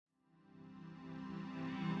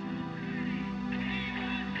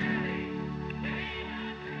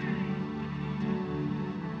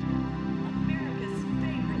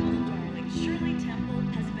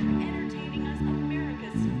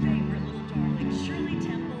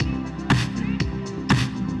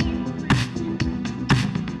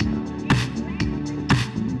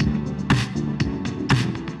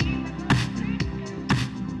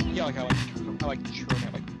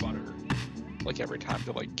every time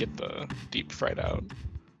to like get the deep fried out.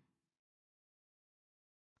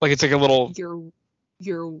 Like it's like a little.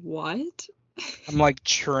 You're what? I'm like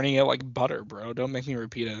churning it like butter, bro. Don't make me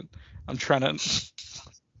repeat it. I'm trying to.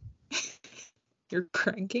 You're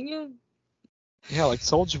cranking it? Yeah, like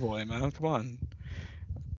Soulja Boy, man. Come on.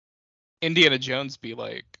 Indiana Jones be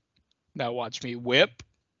like, now watch me whip.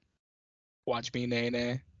 Watch me nay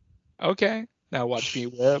nay. Okay. Now watch me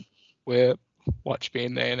whip, whip. Watch me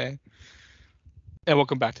nay nay. And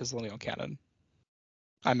welcome back to Zillennial Canon.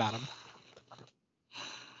 I'm Adam.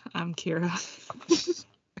 I'm Kira.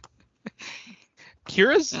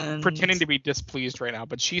 Kira's pretending to be displeased right now,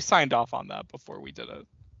 but she signed off on that before we did it.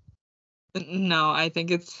 No, I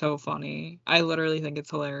think it's so funny. I literally think it's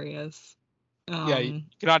hilarious. Yeah, you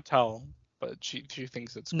cannot tell, but she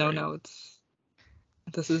thinks it's great. No,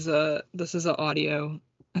 this is an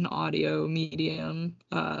audio medium.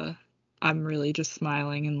 I'm really just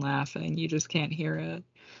smiling and laughing. You just can't hear it.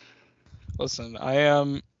 Listen, I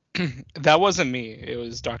am. That wasn't me. It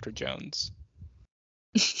was Dr. Jones.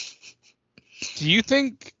 Do you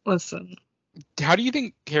think? Listen. How do you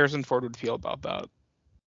think Harrison Ford would feel about that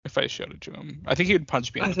if I showed it to him? I think he would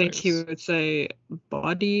punch me in the face. I think he would say,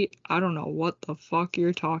 "Buddy, I don't know what the fuck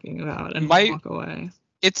you're talking about," and walk away.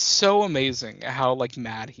 It's so amazing how like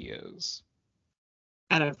mad he is.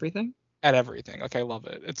 At everything? At everything. Like I love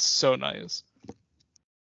it. It's so nice.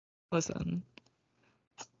 Listen.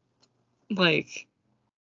 Like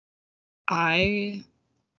I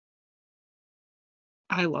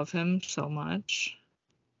love him so much.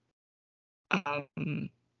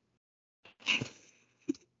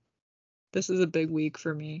 This is a big week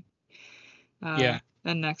for me. Yeah.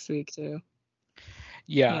 And next week too.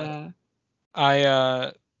 Yeah.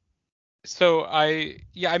 I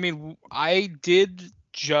mean, I did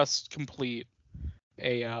just complete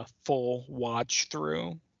a full watch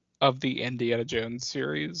through of the Indiana Jones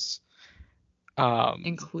series.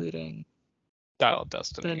 Including Dial of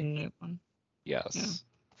Destiny. The new one. Yes.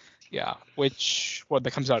 Yeah. Which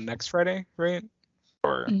that comes out next Friday, right?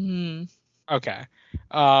 Or okay.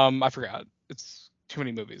 I forgot. It's too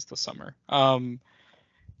many movies this summer.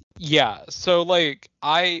 Yeah, so like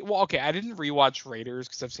I didn't rewatch Raiders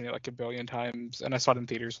because I've seen it like a billion times and I saw it in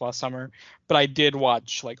theaters last summer, but I did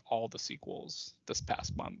watch like all the sequels this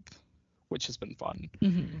past month, which has been fun.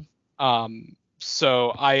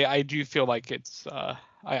 So I do feel like it's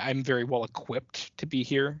I'm very well equipped to be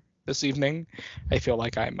here this evening. I feel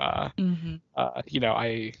like I'm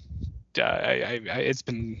it's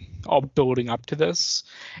been all building up to this,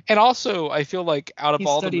 and also I feel like out of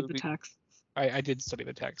all the movies, the text. I did study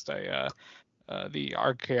the text. The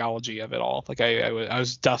archaeology of it all. Like I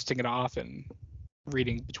was dusting it off and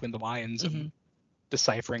reading between the lines and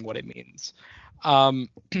deciphering what it means. I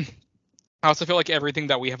also feel like everything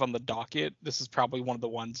that we have on the docket, this is probably one of the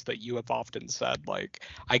ones that you have often said, like,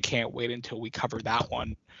 I can't wait until we cover that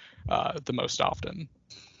one the most often.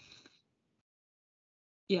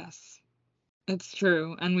 Yes, it's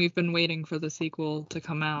true. And we've been waiting for the sequel to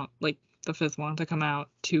come out, like the fifth one to come out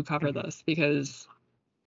to cover this, because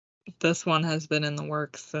this one has been in the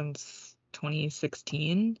works since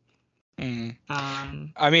 2016. I mean,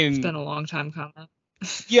 it's been a long time coming.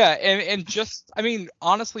 Yeah, and just, I mean,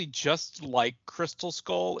 honestly, just like Crystal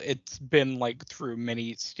Skull, it's been like through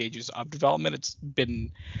many stages of development. It's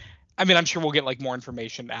been, I mean, I'm sure we'll get like more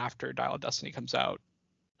information after Dial of Destiny comes out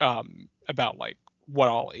about like what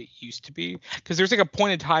all it used to be, because there's like a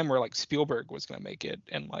point in time where like Spielberg was gonna make it,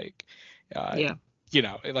 and like you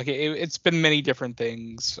know, like it's been many different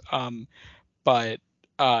things, but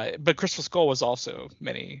Crystal Skull was also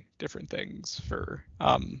many different things for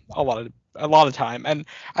a lot of time. And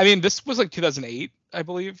I mean, this was like 2008, I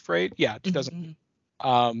believe, right? Yeah, 2000.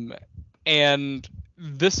 And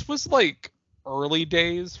this was like early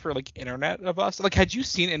days for like Internet of Us. Like, had you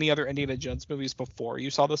seen any other Indiana Jones movies before you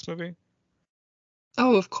saw this movie?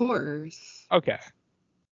 Oh, of course. Okay.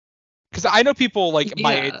 Because I know people like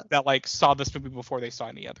my age that like saw this movie before they saw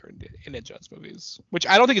any other Indiana Jones movies, which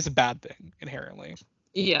I don't think is a bad thing inherently.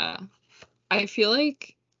 Yeah, I feel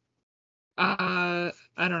like I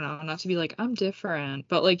don't know, not to be like I'm different,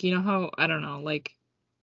 but like, you know how, I don't know, like,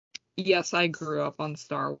 yes, I grew up on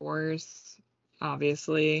Star Wars,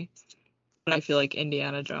 obviously, but I feel like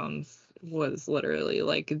Indiana Jones was literally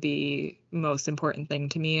like the most important thing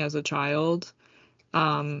to me as a child.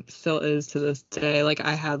 Still is to this day. Like,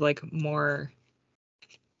 I had like more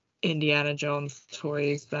Indiana Jones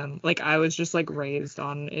toys than, like, I was just like raised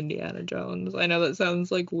on Indiana Jones. I know that sounds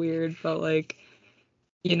like weird, but like,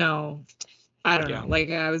 you know, I don't know.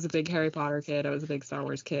 Like, I was a big Harry Potter kid, I was a big Star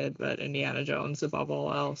Wars kid, but Indiana Jones above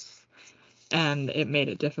all else. and it made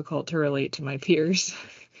it difficult to relate to my peers.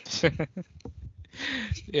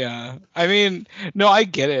 Yeah. I mean, no, I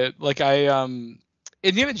get it. Like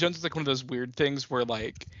Indiana Jones is like one of those weird things where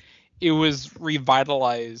like it was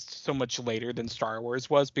revitalized so much later than Star Wars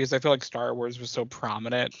was, because I feel like Star Wars was so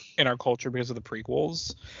prominent in our culture because of the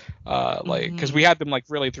prequels. Like because we Mm-hmm. had them like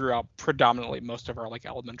really throughout predominantly most of our like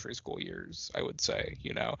elementary school years, I would say,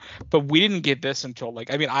 you know. But we didn't get this until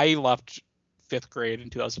like, I mean, I left 5th grade in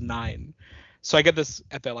 2009. So I get this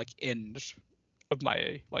at the like end of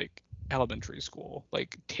my like elementary school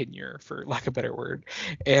like tenure, for lack of a better word.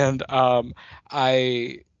 And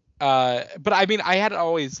I but I mean, I had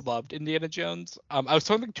always loved Indiana Jones. I was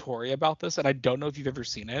telling Victoria about this, and I don't know if you've ever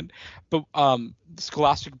seen it, but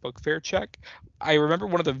Scholastic Book Fair check. I remember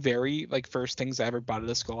one of the very like first things I ever bought at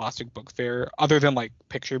a Scholastic Book Fair, other than like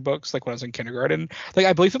picture books, like when I was in kindergarten. Like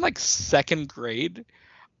I believe in like 2nd grade,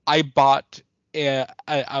 I bought it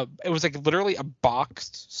was like literally a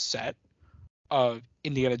boxed set of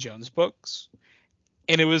Indiana Jones books,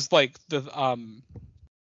 and it was like the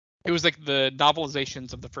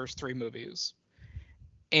novelizations of the first 3 movies.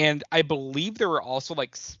 And I believe there were also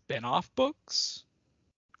like spin-off books.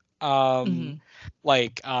 Um Mm-hmm.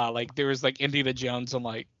 like there was like Indiana Jones and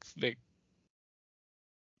like the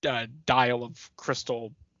Dial of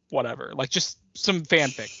Crystal, whatever. Like just some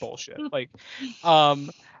fanfic bullshit. Like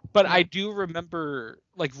but I Yeah. do remember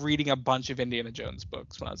like reading a bunch of Indiana Jones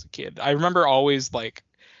books when I was a kid. I remember always like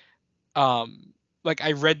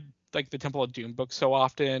I read like the Temple of Doom book so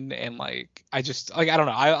often, and like I just like I don't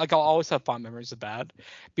know, I'll always have fond memories of that,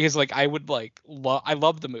 because like I would like I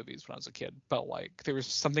loved the movies when I was a kid, but like there was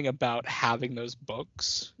something about having those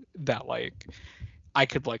books that like I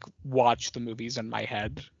could like watch the movies in my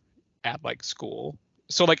head at like school.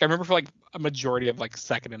 So like I remember for like a majority of like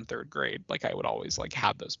 2nd and 3rd grade, like I would always like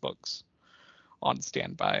have those books on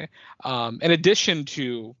standby. In addition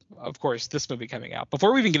to, of course, this movie coming out.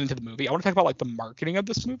 Before we even get into the movie, I want to talk about like the marketing of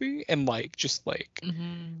this movie, and like just like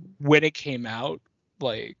Mm-hmm. when it came out,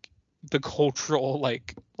 like the cultural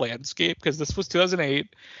like landscape, because this was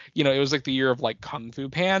 2008. You know, it was like the year of like Kung Fu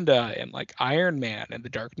Panda and like Iron Man and The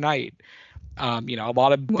Dark Knight. You know, a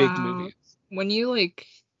lot of big Wow. movies. When you like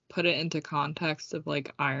put it into context of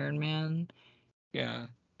like Iron Man, Yeah,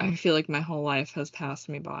 I feel like my whole life has passed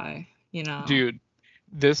me by, you know? dude,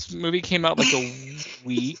 this movie came out like a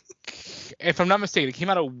week. If I'm not mistaken, it came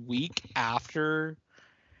out a week after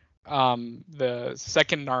the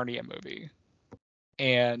second Narnia movie,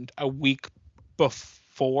 and a week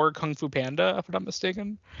before Kung Fu Panda, if I'm not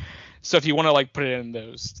mistaken. So if you want to like put it in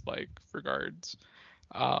those like regards,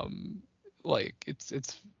 um like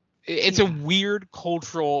it's a Yeah. weird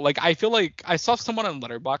cultural, like I feel like I saw someone on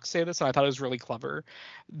Letterboxd say this, and I thought it was really clever,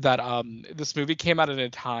 that this movie came out at a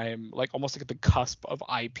time like almost like at the cusp of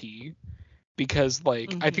IP, because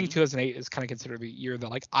like I think Mm-hmm. 2008 is kind of considered the year that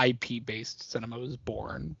like IP based cinema was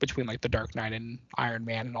born, between like The Dark Knight and Iron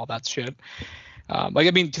Man and all that shit. Like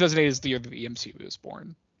I mean 2008 is the year that the MCU was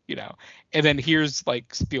born, you know. And then here's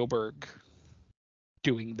like Spielberg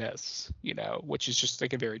doing this, you know, which is just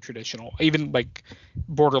like a very traditional, even like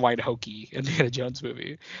borderline hokey Indiana Jones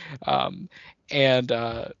movie. Um and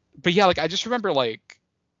but yeah, like I just remember like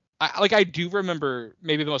I do remember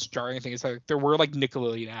maybe the most jarring thing is that there were like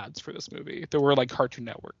Nickelodeon ads for this movie. There were like Cartoon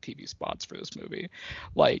Network TV spots for this movie.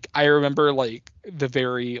 Like I remember like the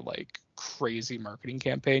very like crazy marketing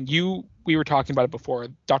campaign. We were talking about it before.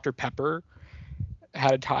 Dr. Pepper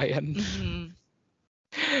had a tie-in. Mm-hmm.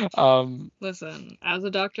 um Listen, as a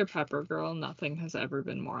Dr. Pepper girl, nothing has ever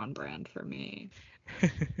been more on brand for me.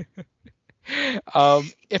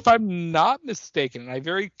 if I'm not mistaken, and I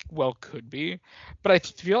very well could be, but I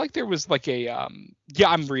feel like there was like a yeah,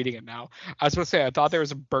 I'm reading it now. I was going to say I thought there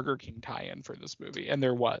was a Burger King tie-in for this movie, and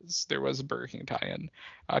there was a Burger King tie-in,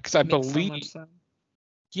 because I Makes so much believe, sense.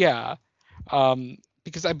 yeah,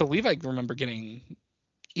 because I believe I remember getting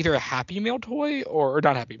either a Happy Meal toy, or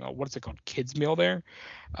not Happy Meal, what's it called, kids meal there.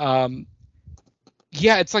 um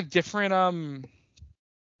yeah, it's like different, oh,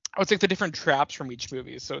 it's like the different traps from each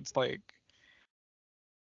movie, so it's like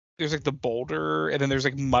there's like the boulder, and then there's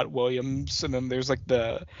like Mutt Williams, and then there's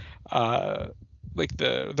uh like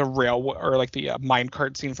the rail, or like the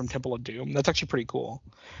minecart scene from Temple of Doom. That's actually pretty cool.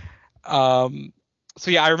 Um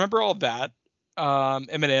so yeah, I remember all of that.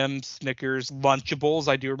 M&M's, Snickers, Lunchables.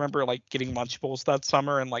 I do remember like getting Lunchables that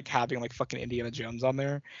summer and like having like fucking Indiana Jones on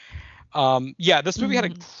there. Yeah, this movie had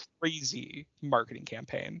a Mm-hmm. crazy marketing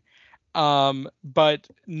campaign. But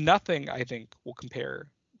nothing I think will compare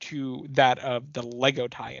to that of the Lego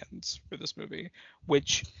tie-ins for this movie,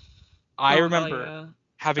 which I Oh, hell remember yeah.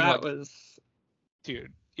 having That like, was,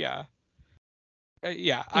 dude, yeah,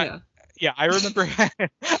 yeah, yeah. Yeah, I remember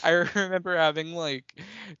I remember having like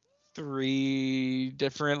 3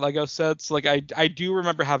 different Lego sets. Like I do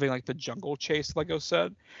remember having like the Jungle Chase Lego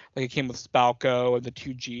set. Like it came with Spalco and the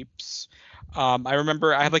 2 Jeeps. I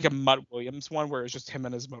remember I had like a Mutt Williams one where it was just him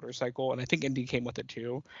and his motorcycle, and I think Indy came with it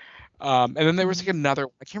too. And then there was like another.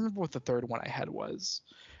 I can't remember what the third one I had was.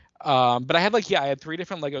 But I had like I had 3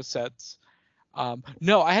 different Lego sets.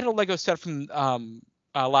 No, I had a Lego set from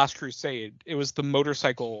Last Crusade. It was the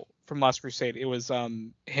motorcycle from Last Crusade. It was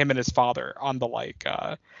him and his father on the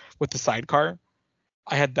with the sidecar.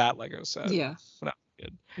 I had that Lego set. Yeah. When I was a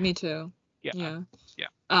kid. Me too. Yeah. Yeah.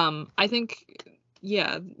 I think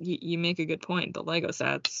you make a good point. The Lego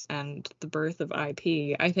sets and the birth of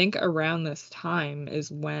IP. I think around this time is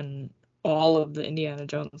when all of the Indiana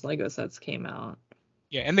Jones Lego sets came out.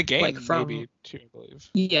 Yeah, and the game Like maybe too, I believe.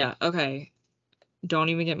 Yeah, okay. Don't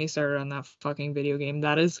even get me started on that fucking video game.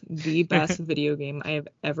 That is the best video game I have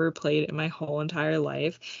ever played in my whole entire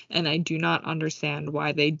life, and I do not understand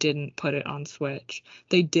why they didn't put it on Switch.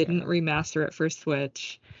 They didn't remaster it for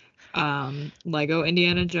Switch. Lego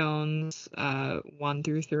Indiana Jones 1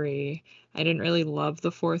 through 3. I didn't really love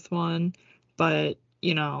the 4th one, but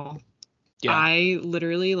I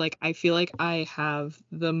literally I feel like I have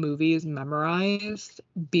the movies memorized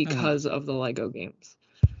because of the Lego games.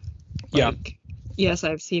 Yes,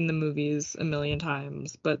 I've seen the movies a million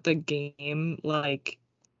times, but the game, I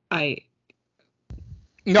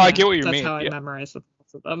get what you mean. That's how I memorize the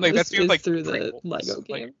parts of them. That's through the Lego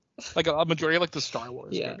game. Like a majority of the Star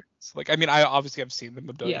Wars movies. Like, I mean, I obviously have seen them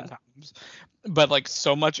a billion times, but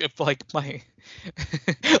so much of my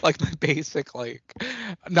my basic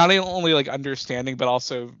not only understanding, but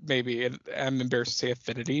also maybe I'm embarrassed to say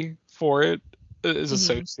affinity for it is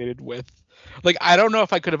associated with I don't know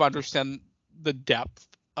if I could have understood the depth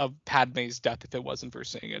of Padme's death if it wasn't for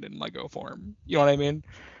seeing it in Lego form. You know what I mean?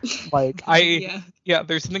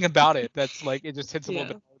 There's something about it that's it just hits a little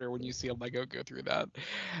bit harder when you see a Lego go through that.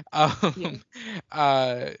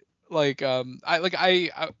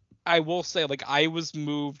 I will say I was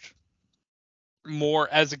moved more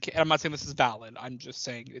as a kid. I'm not saying this is valid. I'm just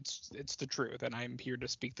saying it's the truth, and I'm here to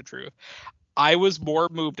speak the truth. I was more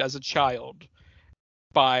moved as a child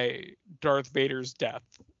by Darth Vader's death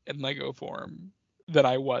in Lego form than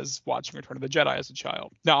I was watching Return of the Jedi as a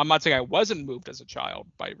child. Now, I'm not saying I wasn't moved as a child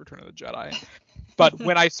by Return of the Jedi, but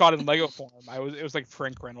when I saw it in Lego form, it was like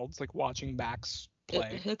Frank Reynolds watching Max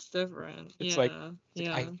play. It's different. It's I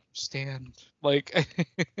understand. I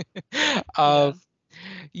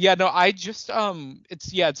just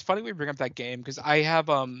it's funny we bring up that game because I have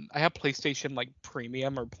PlayStation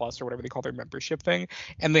Premium or Plus or whatever they call their membership thing,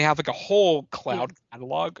 and they have a whole cloud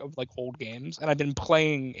catalog of old games, and I've been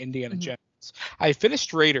playing Indiana Jones. I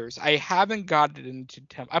finished Raiders. I haven't gotten into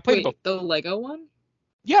I played the Lego one.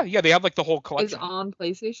 Yeah, they have the whole collection. Is on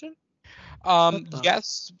PlayStation.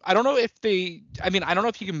 Yes, I don't know if I don't know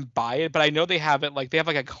if you can buy it, but I know they have it they have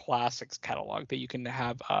a classics catalog that you can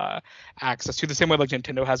have access to the same way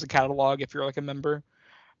Nintendo has a catalog if you're a member.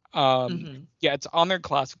 It's on their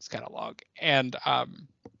classics catalog, and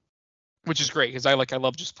which is great because I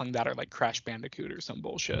love just playing that or Crash Bandicoot or some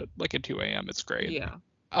bullshit at 2 a.m. It's great.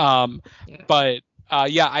 But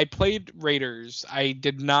I played Raiders. I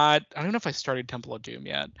don't know if I started Temple of Doom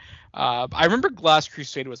yet. I remember Last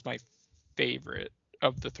Crusade was my favorite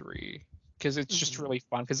of the 3 because it's just really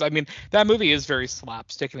fun because that movie is very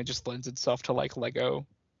slapstick and it just lends itself to Lego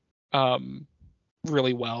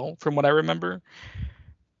really well from what I remember.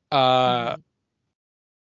 I'm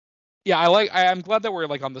glad that we're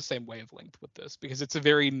on the same wavelength with this because it's a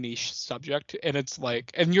very niche subject, and it's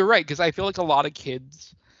and you're right because I feel a lot of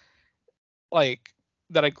kids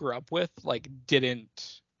that I grew up with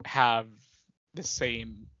didn't have the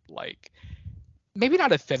same maybe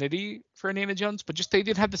not affinity for Indiana Jones, but just they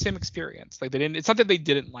didn't have the same experience. They didn't. It's not that they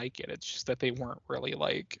didn't like it. It's just that they weren't really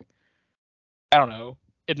I don't know,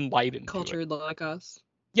 enlightened. Cultured like us.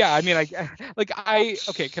 Yeah, I mean, can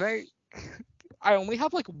I only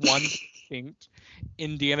have one distinct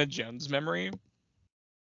Indiana Jones memory.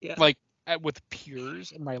 Yeah. With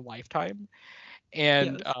peers in my lifetime.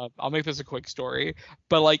 And I'll make this a quick story,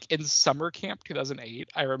 but in summer camp 2008,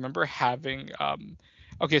 I remember having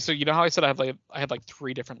so you know how I said I had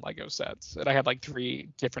 3 different Lego sets, and I had 3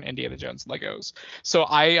 different Indiana Jones Legos. So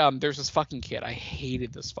there's this fucking kid. I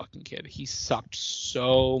hated this fucking kid. He sucked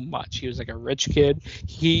so much. He was a rich kid.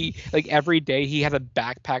 He every day he had a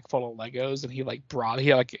backpack full of Legos, and he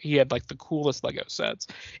had the coolest Lego sets.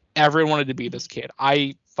 Everyone wanted to be this kid.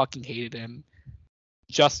 I fucking hated him.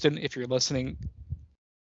 Justin, if you're listening,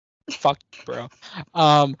 Fuck, bro.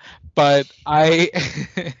 But I,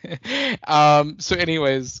 so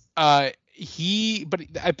anyways, but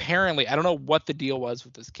apparently, I don't know what the deal was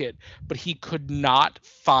with this kid, but he could not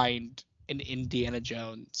find an Indiana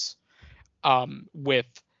Jones, with,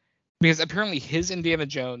 because apparently his Indiana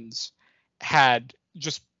Jones had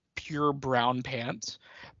just pure brown pants,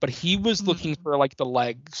 but he was looking Mm-hmm. for like the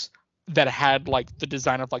legs that had like the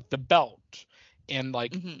design of like the belt and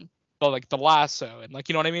like Mm-hmm. the lasso and like,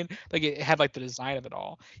 you know what I mean? Like it had like the design of it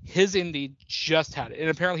all. His indie just had it, and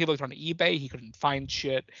apparently he looked on eBay, he couldn't find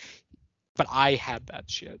shit, but I had that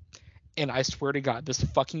shit. And I swear to God, this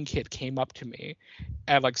fucking kid came up to me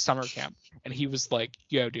at like summer camp, and he was like,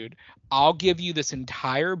 "Yo, dude, I'll give you this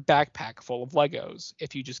entire backpack full of Legos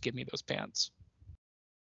if you just give me those pants."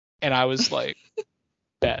 And I was like,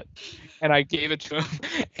 "Bet." And I gave it to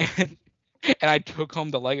him, and I took home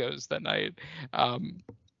the Legos that night. Um,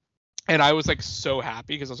 and I was like so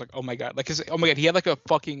happy because I was like, oh my god, like, oh my god, he had like a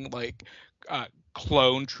fucking like uh,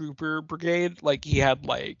 clone trooper brigade. Like he had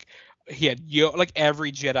like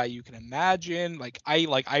every Jedi you can imagine.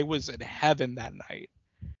 I was in heaven that night.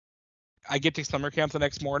 I get to summer camp the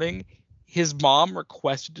next morning. His mom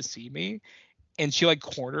requested to see me, and she like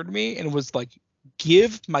cornered me and was like,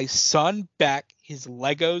 "Give my son back his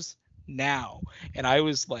Legos now." And I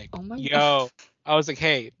was like, Oh my god. "Yo." I was like,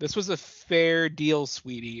 "Hey, this was a fair deal,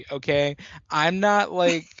 sweetie. Okay, I'm not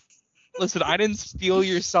like, listen, I didn't steal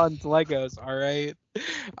your son's Legos. All right,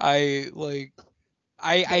 I like,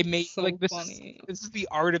 I That's made like, so funny. this is the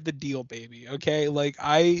art of the deal, baby. Okay, like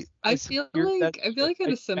I secured that I feel shit. like I had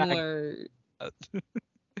I a bagged similar it.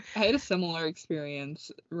 I had a similar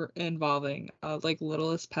experience involving like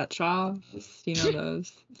Littlest Pet Shops, you know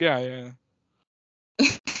those. Yeah, yeah, yeah.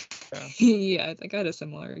 Yeah, I think I had a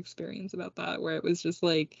similar experience about that where it was just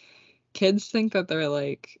like kids think that they're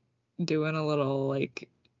like doing a little like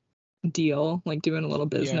deal, like doing a little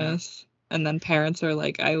Yeah. business, and then parents are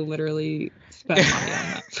like, I literally spent money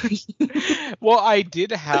on that for you. Well, I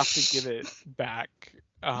did have to give it back,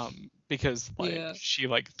 because like Yeah. she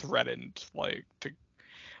like threatened like to,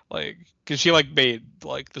 like, because she like made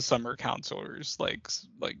like the summer counselors like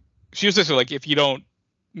she was just like, if you don't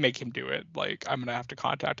make him do it, like I'm gonna have to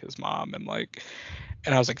contact his mom, and like,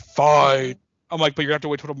 and I was like, Yeah. fine. I'm like, but you're gonna have to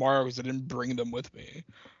wait till tomorrow because I didn't bring them with me.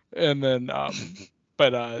 And then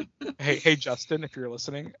but hey Justin, if you're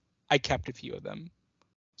listening, I kept a few of them,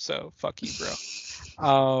 so fuck you, bro.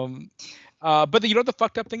 Um, but you know what the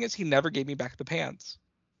fucked up thing is? He never gave me back the pants.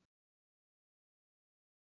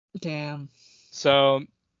 Damn. So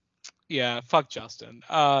yeah, fuck Justin.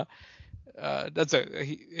 That's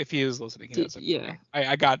if he is listening, he knows Yeah.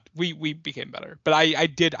 I got, we became better, but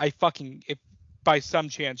I fucking, if by some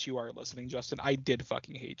chance you are listening, Justin, I did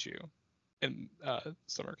fucking hate you in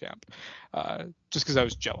summer camp, just because I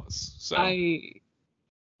was jealous. So I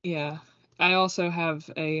Yeah. I also have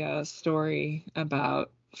a story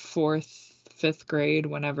about fourth, fifth grade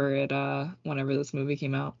whenever this movie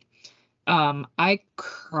came out. I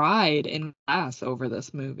cried in class over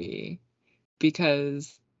this movie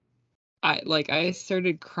because I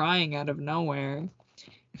started crying out of nowhere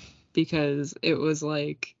because it was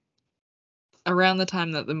like around the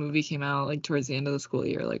time that the movie came out, like towards the end of the school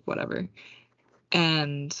year, like whatever.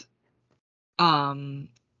 And um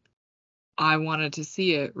I wanted to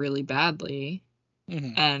see it really badly.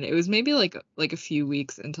 mhm. And it was maybe like a few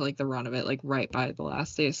weeks into like the run of it, like right by the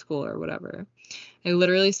last day of school or whatever. I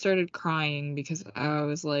literally started crying because I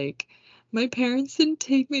was like, my parents didn't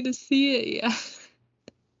take me to see it yet.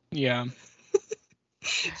 Yeah,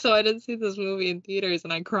 So I didn't see this movie in theaters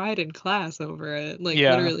and I cried in class over it, like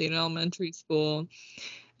yeah, literally in elementary school.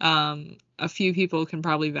 A few people can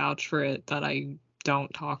probably vouch for it that I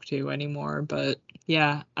don't talk to anymore, but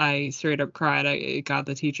yeah, I straight up cried. It got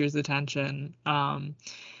the teacher's attention.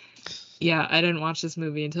 Yeah, I didn't watch this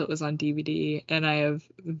movie until it was on DVD, and I have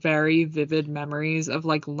very vivid memories of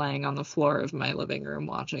like laying on the floor of my living room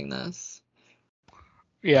watching this.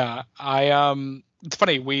 yeah. It's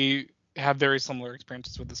funny, we have very similar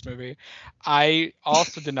experiences with this movie. I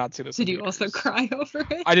also did not see this in Did you also theaters. cry over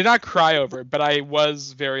it? I did not cry over it, but I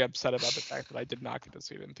was very upset about the fact that I did not get to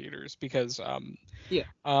see it in theaters because Yeah.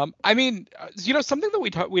 I mean, something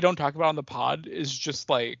that we don't talk about on the pod is just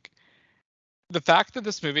like the fact that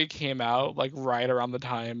this movie came out like right around the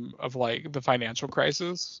time of like the financial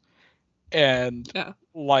crisis. And Yeah.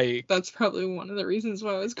 like, That's probably one of the reasons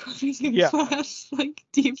why I was crying in yeah, class, like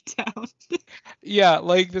deep down, yeah,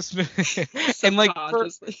 like this, and like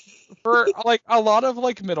subconsciously. for like a lot of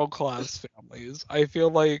like middle class families, I feel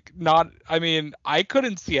like not. I mean, I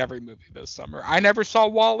couldn't see every movie this summer. I never saw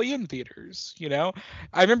Wall-E in theaters. You know,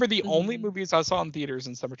 I remember the only Mhm. movies I saw in theaters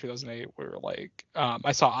in summer 2008 were like,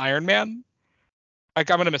 I saw Iron Man. Like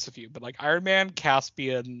I'm gonna miss a few, but like Iron Man,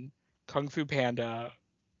 Caspian, Kung Fu Panda,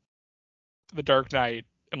 The Dark Knight,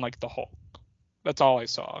 and like The Hulk. That's all I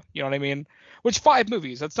saw. You know what I mean? Which 5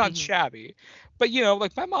 movies? That's not Mhm. shabby. But you know,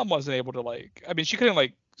 like my mom wasn't able to like. I mean, she couldn't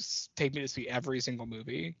like take me to see every single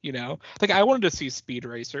movie. You know, like I wanted to see Speed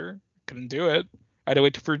Racer, couldn't do it. I had to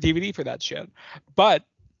wait for DVD for that shit. But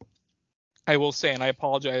I will say, and I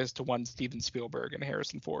apologize to one Steven Spielberg and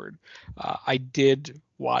Harrison Ford. I did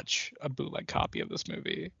watch a bootleg copy of this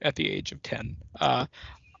movie at the age of 10.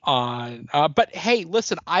 But hey,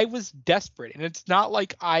 listen, I was desperate, and it's not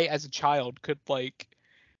like I, as a child, could like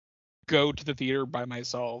go to the theater by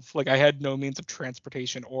myself. Like I had no means of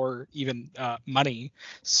transportation or even money,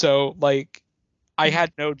 so like I Mhm.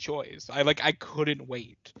 had no choice. I couldn't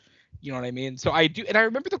wait. You know what I mean? So I do, and I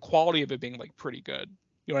remember the quality of it being like pretty good.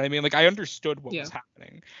 You know what I mean? Like I understood what was Yeah.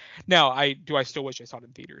 happening. Now I still wish I saw it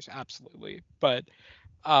in theaters, absolutely. But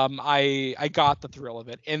I got the thrill of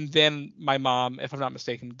it. And then my mom, if I'm not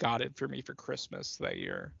mistaken, got it for me for Christmas that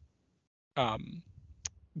year. Um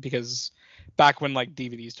because back when like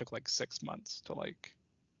DVDs took like 6 months to like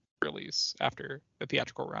release after the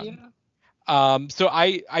theatrical run. Yeah. So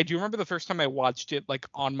I do remember the first time I watched it like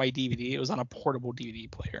on my DVD. It was on a portable DVD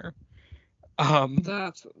player. Um,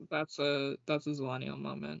 That's a Zillennial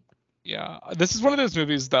moment. yeah, this is one of those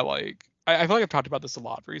movies that like I feel like I've talked about this a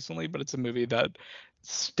lot recently, but it's a movie that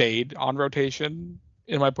stayed on rotation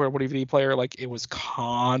in my portable DVD player. Like it was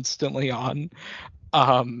constantly on.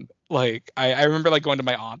 Like I remember like going to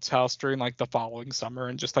my aunt's house during like the following summer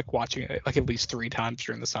and just like watching it like at least 3 times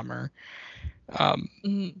during the summer. Um,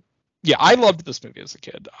 Mhm. yeah, I loved this movie as a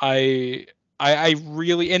kid. I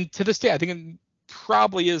really, and to this day, I think it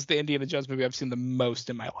probably is the Indiana Jones movie I've seen the most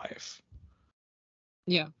in my life.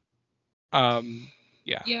 Yeah. Um,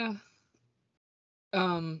 yeah. Yeah.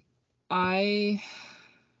 Um, I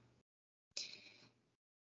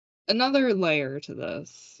Another layer to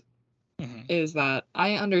this Mhm. is that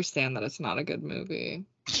I understand that it's not a good movie.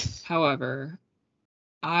 However,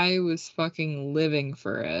 I was fucking living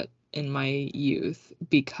for it in my youth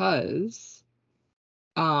because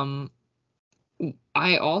um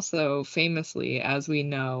I also famously, as we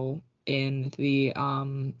know in the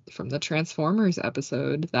from the Transformers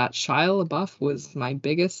episode, that Shia LaBeouf was my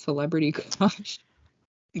biggest celebrity crush.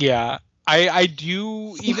 Yeah, I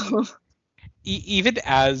do even So even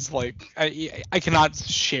as like I cannot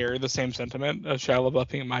share the same sentiment of Shia LaBeouf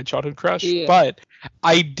being my childhood crush, yeah, but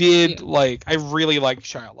I did yeah, like I really liked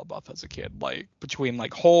Shia LaBeouf as a kid, like between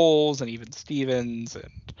like Holes and even Stevens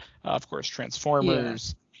and of course yeah,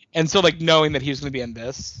 Transformers, and so like knowing that he was going to be in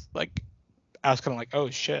this, like I was kind of like, oh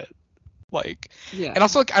shit. Like, and yeah.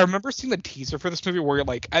 also like I remember seeing the teaser for this movie where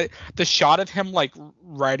like the shot of him like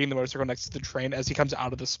riding the motorcycle next to the train as he comes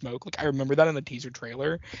out of the smoke. Like I remember that in the teaser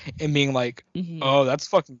trailer and being like, Hmm. oh, that's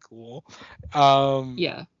fucking cool. Um,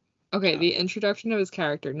 Yeah. Okay, yeah, the introduction of his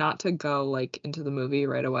character, not to go like into the movie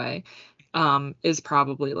right away, is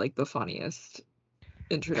probably like the funniest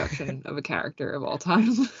introduction of a character of all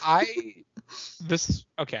time. I this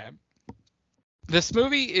okay. This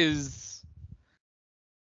movie is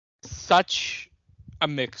such a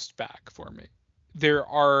mixed bag for me. There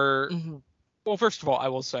are Hmm. well, first of all, I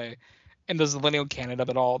will say, in the Zillennial canon of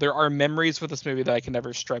it all, there are memories with this movie that I can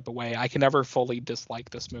never stripe away. I can never fully dislike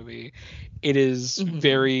this movie. It is Hmm.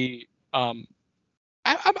 very,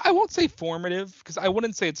 I won't say formative because I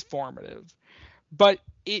wouldn't say it's formative, but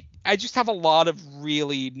I just have a lot of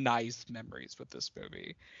really nice memories with this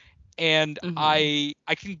movie, and Hmm. I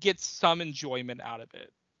can get some enjoyment out of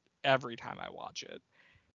it every time I watch it.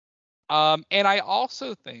 And I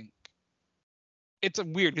also think it's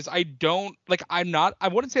weird because I don't like I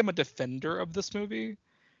wouldn't say I'm a defender of this movie,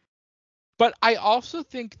 but I also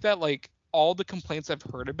think that like all the complaints I've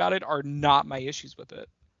heard about it are not my issues with it.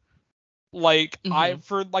 Like I Hmm.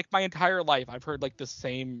 for like my entire life I've heard like the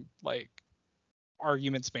same like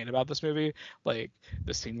arguments made about this movie, like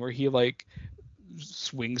the scene where he like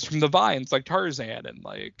swings from the vines like Tarzan and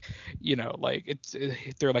like like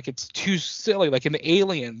they're like it's too silly like in the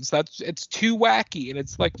aliens that's it's too wacky and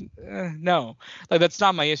it's like no, like that's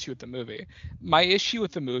not my issue with the movie. My issue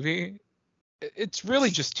with the movie, it's really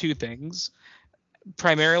just two things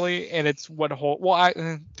primarily, and it's what whole well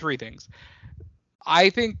three things. I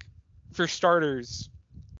think for starters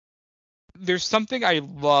there's something I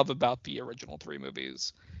love about the original 3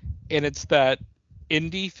 movies, and it's that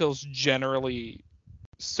Indy feels generally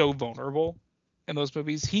so vulnerable in those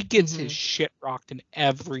movies. He gets his shit rocked in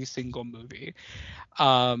every single movie.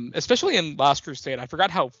 Especially in Last Crusade. I forgot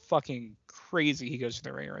how fucking crazy he goes to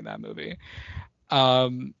the ringer in that movie.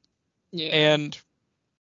 And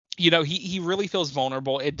he really feels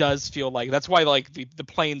vulnerable. It does feel like that's why like the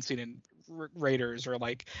plane scene in Raiders, or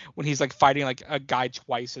like when he's like fighting like a guy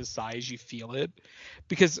twice his size, you feel it,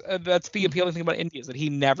 because that's the appealing thing about Indy, is that he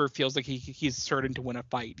never feels like he's certain to win a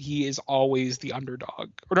fight. He is always the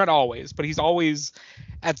underdog, or not always, but he's always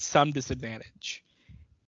at some disadvantage.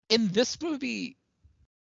 In this movie,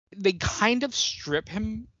 they kind of strip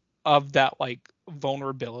him of that like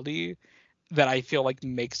vulnerability that I feel like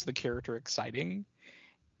makes the character exciting,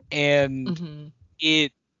 and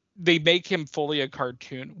they make him fully a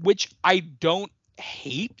cartoon, which I don't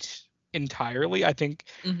hate entirely. I think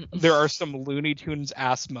there are some Looney Tunes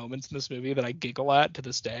ass moments in this movie that I giggle at to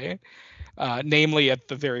this day, namely at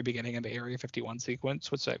the very beginning of the Area 51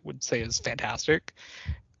 sequence, which I would say is fantastic.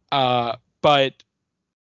 But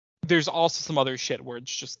there's also some other shit where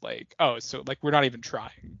it's just like, oh, so like we're not even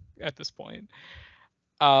trying at this point.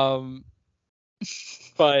 But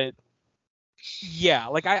yeah,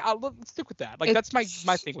 like I'll stick with that. Like that's my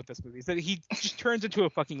thing with this movie, is that he just turns into a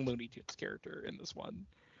fucking Looney Tunes character in this one.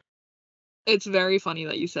 It's very funny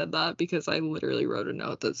that you said that, because I literally wrote a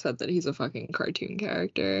note that said that he's a fucking cartoon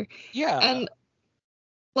character. Yeah. And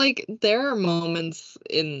like there are moments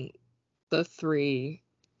in the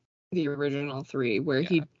original 3 where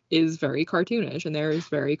he is very cartoonish, and there is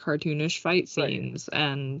very cartoonish fight scenes,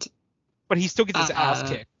 but he still gets his ass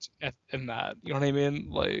kicked in that. You know what I mean?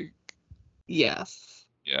 Like, yes.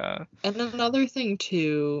 Yeah. And another thing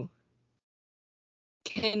too,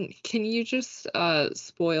 can you just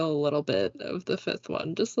spoil a little bit of the 5th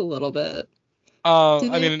one, just a little bit? Do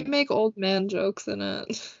they make old man jokes in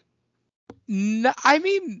it? No, I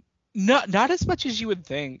mean, not as much as you would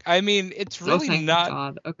think. I mean, it's really thank not.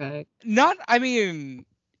 God. Okay. Not. I mean,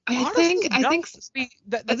 I think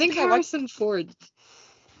Harrison Ford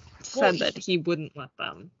said that he wouldn't let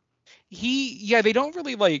them. They don't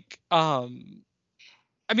really like. I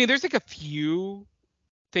mean, there's like a few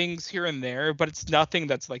things here and there, but it's nothing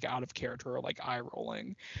that's like out of character or like eye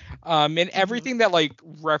rolling. And everything that like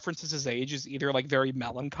references his age is either like very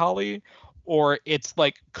melancholy, or it's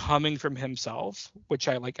like coming from himself, which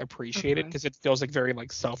I like appreciate it, because it feels like very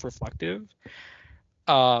like self-reflective.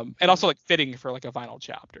 And also like fitting for like a final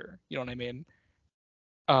chapter. You know what I mean?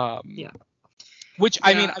 Which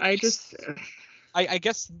I mean, I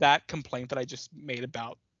guess that complaint that I just made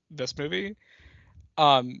about this movie,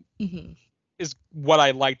 is what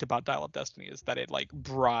I liked about Dial of Destiny, is that it like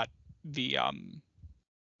brought the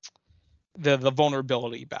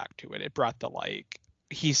vulnerability back to it. It brought the like,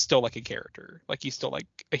 he's still like a character, like he's still like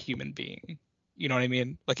a human being. You know what I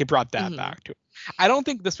mean? Like it brought that back to it. I don't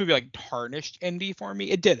think this movie like tarnished Indy for me.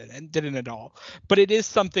 It didn't at all. But it is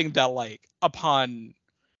something that like upon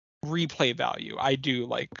replay value, I do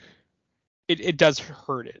like it does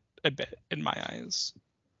hurt it a bit in my eyes.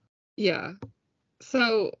 Yeah.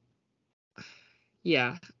 So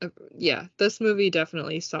this movie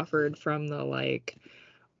definitely suffered from the like,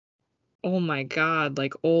 oh my God,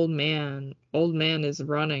 like old man is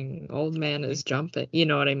running, old man is jumping, you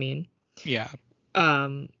know what I mean? Yeah.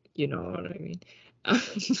 You know what I mean?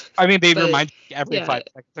 I mean, they remind you every 5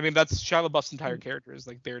 seconds. I mean, that's Shia LaBeouf's entire character is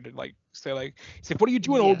like there to like say like, he's like, what are you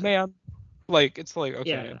doing, old man? Like, it's like,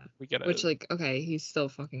 okay, we get it. Which like, okay, he's still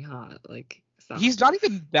fucking hot. Like, he's not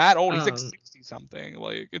even that old. He's like 60 something.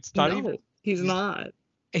 Like, it's not even. He's not.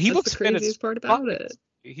 He looks the craziest part about it.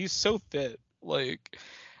 He's so fit. Like,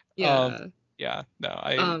 he had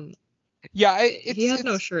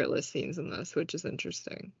no shirtless scenes in this, which is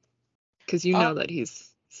interesting, because you know that he's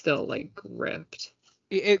still like ripped.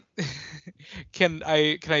 Can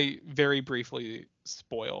I very briefly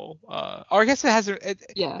spoil? Or I guess it hasn't. It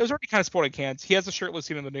was already kind of spoiled. I can't. He has a shirtless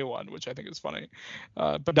scene in the new one, which I think is funny,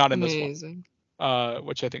 but not in this one.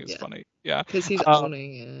 Which I think is funny. Yeah, because he's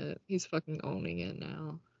owning it. He's fucking owning it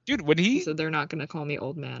now, dude. When he said they're not gonna call me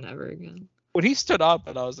old man ever again. When he stood up,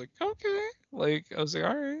 and I was like, okay, like I was like,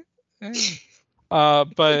 all right.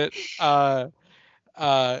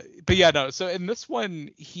 But yeah, no. So in this one,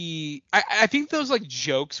 I think those like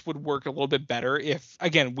jokes would work a little bit better if,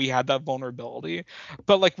 again, we had that vulnerability.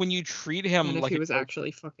 But like when you treat him and if like he was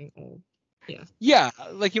actually fucking old. Yeah,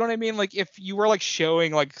 like, you know what I mean? Like if you were like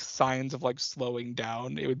showing like signs of like slowing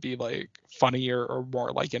down, it would be like funnier or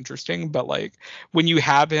more like interesting. But like when you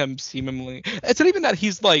have him seemingly, it's not even that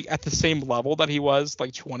he's like at the same level that he was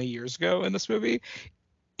like 20 years ago in this movie.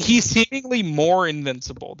 he's seemingly more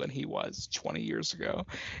invincible than he was 20 years ago,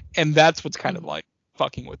 and that's what's kind of like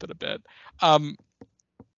fucking with it a bit.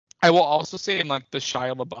 I will also say, in like the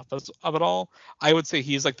Shia LaBeouf of it all, I would say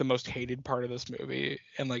he's like the most hated part of this movie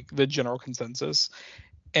and like the general consensus.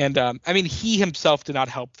 And I mean, he himself did not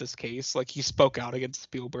help this case. Like, he spoke out against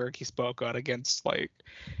Spielberg. He spoke out against, like,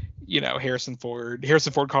 Harrison Ford.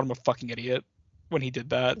 Harrison Ford called him a fucking idiot when he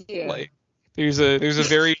did that. Yeah. Like, there's a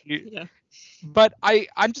very Yeah. but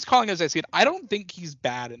I'm just calling it as I see it. I don't think he's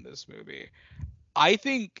bad in this movie. I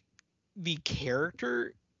think the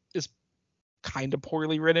character is kind of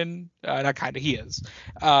poorly written. Not kind of, he is.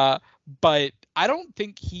 But I don't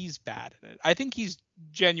think he's bad in it. I think he's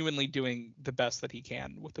genuinely doing the best that he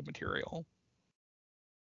can with the material.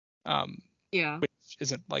 Yeah. Which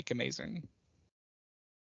isn't like amazing.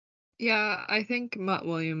 Yeah, I think Mutt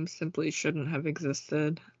Williams simply shouldn't have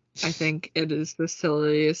existed. I think it is the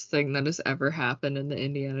silliest thing that has ever happened in the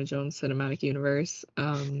Indiana Jones cinematic universe.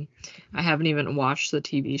 I haven't even watched the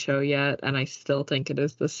TV show yet, and I still think it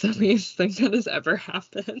is the silliest thing that has ever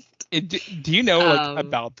happened. Do you know like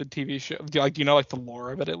about the TV show? Do you know like the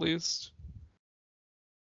lore of it at least?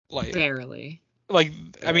 Like barely. Like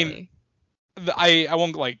barely. I mean, I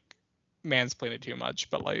won't like mansplain it too much,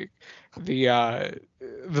 but like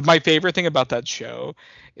my favorite thing about that show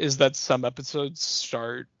is that some episodes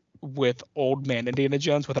start with old man Indiana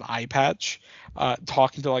Jones with an eye patch,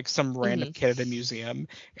 talking to like some random kid at a museum,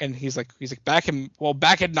 and he's like back in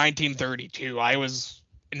 1932 I was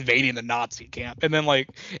invading the Nazi camp, and then like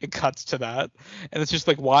it cuts to that, and it's just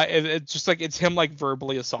like why it's just like it's him like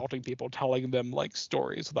verbally assaulting people, telling them like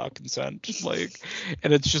stories without consent, like,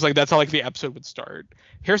 and it's just like that's how like the episode would start.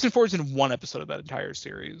 Harrison Ford's in one episode of that entire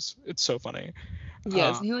series. It's so funny.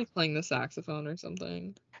 Yeah, isn't he like playing the saxophone or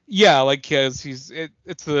something? Yeah, like because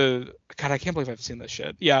it's the God, I can't believe I've seen this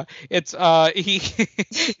shit. Yeah, it's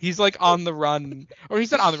he's like on the run, or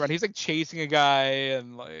he's not on the run. He's like chasing a guy,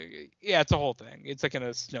 and like it's a whole thing. It's like in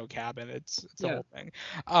a snow cabin. It's a whole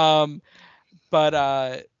thing.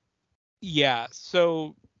 But yeah.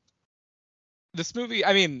 So this movie,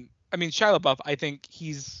 I mean Shia LaBeouf, I think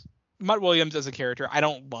he's Mutt Williams as a character. I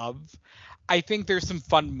don't love. I think there's some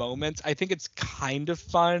fun moments. I think it's kind of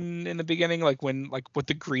fun in the beginning, like when like with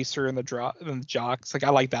the greaser and the jocks. Like I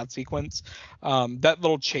like that sequence. That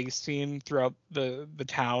little chase scene throughout the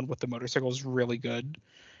town with the motorcycle is really good.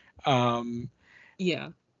 Yeah.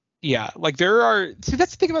 Yeah, like that's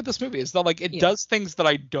the thing about this movie is that like it does things that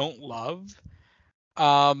I don't love.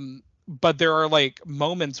 But there are like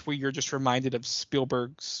moments where you're just reminded of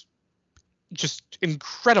Spielberg's just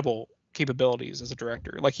incredible capabilities as a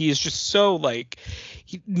director. Like he is just so like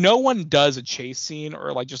no one does a chase scene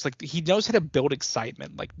or like just like he knows how to build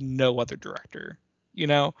excitement like no other director,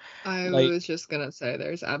 I was just gonna say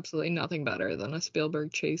there's absolutely nothing better than a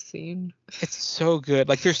Spielberg chase scene. It's so good.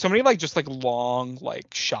 Like there's so many like just like long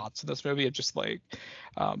like shots in this movie of just like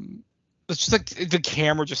it's just like the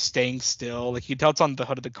camera just staying still. Like you can tell it's on the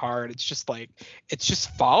hood of the car, and it's just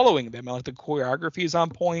following them. And like the choreography is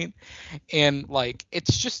on point, and like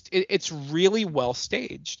it's really well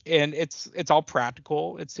staged, and it's all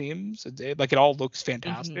practical. It seems like it all looks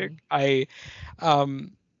fantastic. Yeah,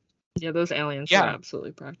 those aliens are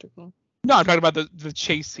absolutely practical. No, I'm talking about the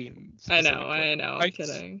chase scene. I know. I'm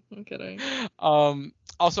kidding.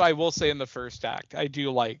 Also, I will say in the first act, I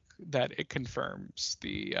do like that it confirms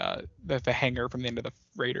that the hangar from the end of the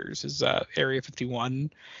Raiders is Area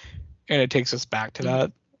 51, and it takes us back to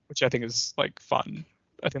that, which I think is like fun.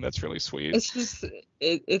 I think that's really sweet. It's just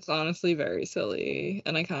it's honestly very silly,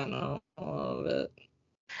 and I kind of love it.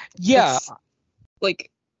 Yeah,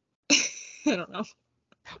 like I don't know.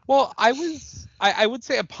 Well, I would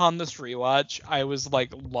say upon this rewatch, I was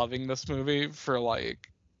like loving this movie for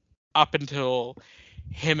like up until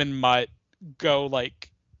him and Mutt go like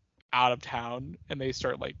out of town and they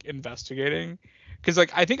start like investigating. Because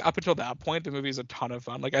like I think up until that point the movie is a ton of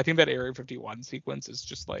fun. Like I think that Area 51 sequence is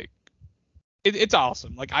just like it's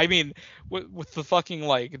awesome. Like I mean, with the fucking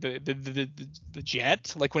like the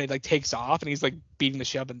jet, like when it like takes off and he's like beating the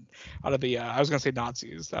shit out of the I was gonna say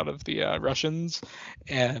Nazis, out of the Russians,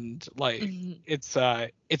 and like it's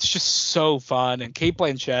just so fun. And Kate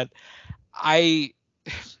Blanchett,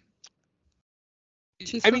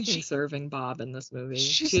 she's serving Bob in this movie.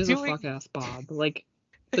 She's a fuck ass Bob. Like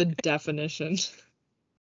the definition.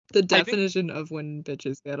 The definition of when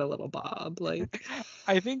bitches get a little bob. Like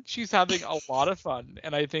I think she's having a lot of fun,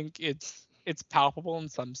 and I think it's palpable in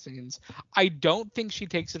some scenes. I don't think she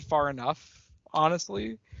takes it far enough,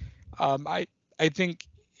 honestly. I think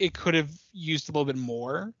it could have used a little bit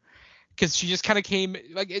more, because she just kind of came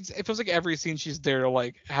like it feels like every scene she's there to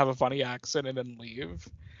like have a funny accent and then leave.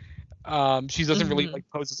 She doesn't really Mm-hmm. like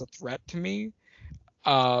pose as a threat to me.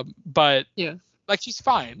 But Yeah. like she's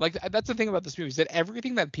fine. Like that's the thing about this movie is that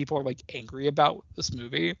everything that people are like angry about this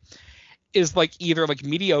movie is like either like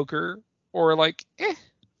mediocre or like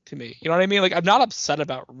to me. You know what I mean? Like I'm not upset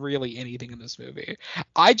about really anything in this movie.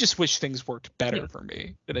 I just wish things worked Yeah. better for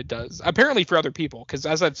me than it does. Apparently for other people, because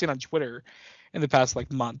as I've seen on Twitter in the past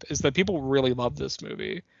like month, is that people really love this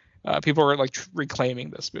movie. People are like reclaiming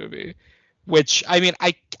this movie, which I mean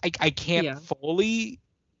I can't Yeah. fully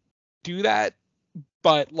do that,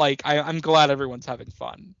 but like I'm glad everyone's having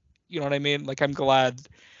fun. You know what I mean? Like I'm glad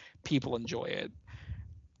people enjoy it.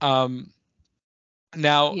 Um,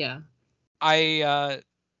 now Yeah. I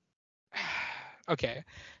okay,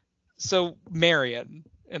 so Marion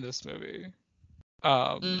in this movie,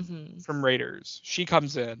 Mm-hmm. from Raiders, she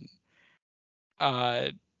comes in. Uh,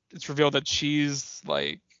 it's revealed that she's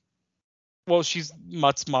like, well, she's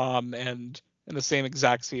Mutt's mom, and in the same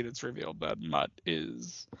exact scene, it's revealed that Mutt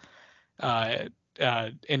is uh,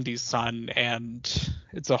 Indy's son, and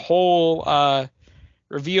it's a whole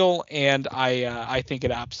reveal, and I think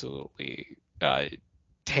it absolutely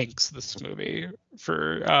tanks this movie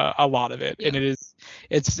for a lot of it, and Yeah.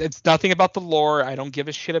 it's nothing about the lore. I don't give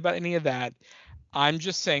a shit about any of that. I'm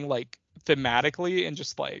just saying like thematically and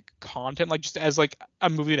just like content, like just as like a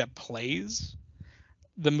movie that plays.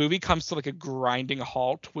 The movie comes to like a grinding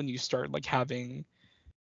halt when you start like having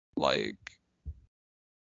like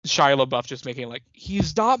Shia LaBeouf just making like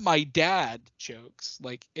he's not my dad jokes.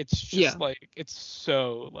 Like it's just Yeah. like it's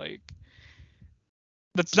so like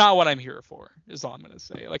that's not what I'm here for, is all I'm gonna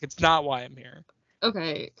say. Like it's not why I'm here.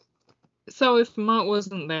 Okay. So if Mutt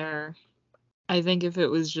wasn't there, I think if it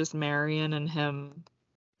was just Marion and him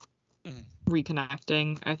Mm.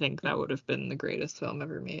 reconnecting, I think that would have been the greatest film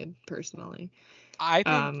ever made, personally. I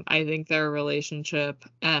think I think their relationship,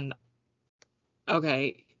 and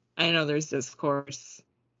okay, I know there's discourse.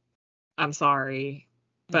 I'm sorry,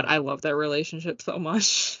 but mm, I love their relationship so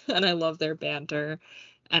much, and I love their banter,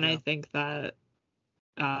 and I yeah. think that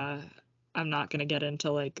uh I'm not gonna get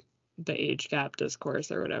into like the age gap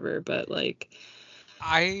discourse or whatever, but like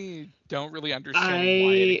I don't really understand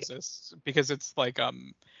why it I exists because it's like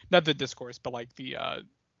not the discourse but like the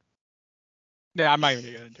yeah, I'm not even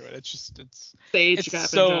gonna get into it. It's just the age it's gap in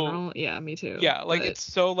so general, yeah, me too. yeah, like But it's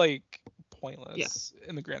so like yeah, pointless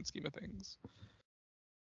in the grand scheme of things.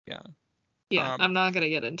 Yeah. yeah, Um I'm not gonna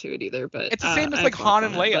get into it either, but it's the same I as have like thoughts Han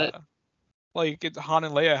and on it. But Leia. Like it's Han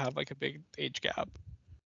and Leia have like a big age gap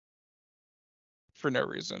for no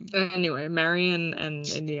reason. anyway, Marion and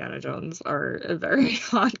Indiana Jones are a very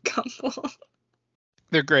odd couple.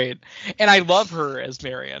 They're great. And I love her as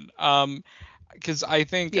Marion. Because I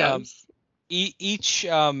think Yes. each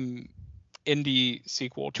indie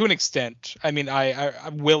sequel to an extent. I mean, I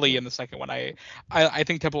Willie Yeah. in the second one. I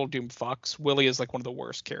think Temple of Doom fucks. Willie is like one of the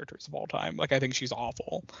worst characters of all time. Like I think she's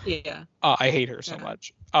awful. Yeah. I hate her so Yeah.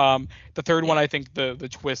 much. The third one, Yeah. I think the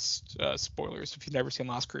twist. Spoilers if you've never seen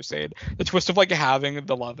Last Crusade. The twist of like having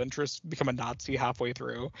the love interest become a Nazi halfway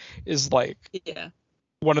through is like Yeah.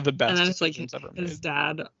 one of the And best then it's like decisions ever his made.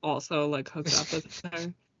 dad also like hooked up with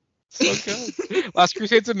her. So good. Last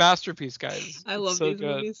Crusade's a masterpiece, guys. I It's love so these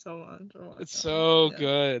good. movies so much. Oh my It's god. so Yeah.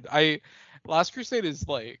 good. Last Crusade is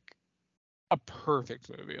like a perfect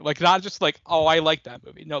movie. Like not just like, oh, I like that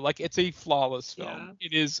movie. No, like it's a flawless film. Yeah.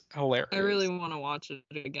 It is I really hilarious. want to watch it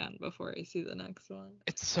again before I see the next one.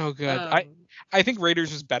 It's so good. Um, I think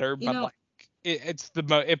Raiders is better, you but know, like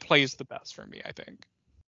it plays the best for me, I think.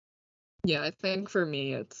 yeah, I think for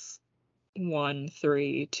me it's 1,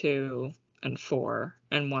 3, 2, and 4.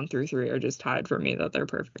 And 1 through 3 are just tied for me that they're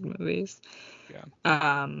perfect movies. Yeah.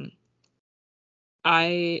 Um,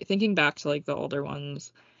 I thinking back to like the older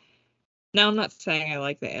ones. Now I'm not saying I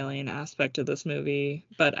like the alien aspect of this movie,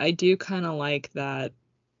 but I do kind of like that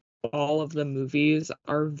all of the movies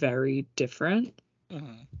are very different.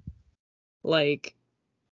 Hmm. Like,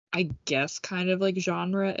 I guess kind of like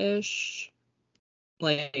genre-ish.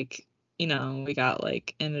 Like, we got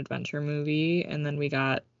like an adventure movie, and then we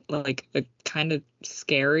got like a kind of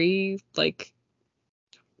scary, like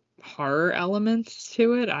horror elements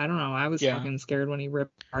to it. I don't know. I was Yeah. fucking scared when he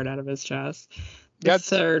ripped heart out of his chest. The Yeah,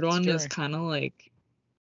 third it's one is scary. kind of like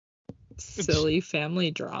It's silly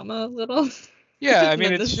family drama a little. yeah, I And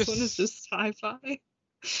mean then it's this one is just just sci-fi.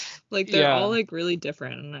 Like they're all yeah. like really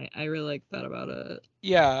different, and I really like that about it.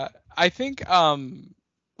 Yeah, I think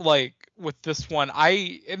like with this one,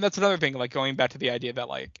 and that's another thing, like going back to the idea that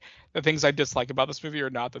like the things I dislike about this movie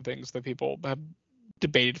are not the things that people have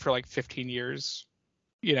debated for like 15 years,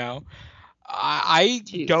 you know. I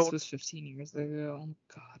Jeez, this don't was 15 years ago. Oh my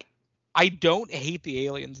god. I don't hate the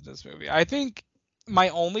aliens in this movie. I think my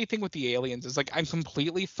only thing with the aliens is like I'm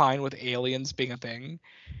completely fine with aliens being a thing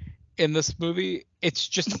in this movie. It's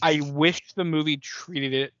just I wish the movie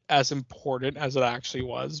treated it as important as it actually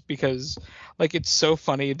was, because like it's so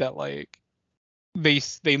funny that like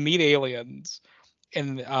they meet aliens,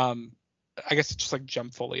 and I guess just like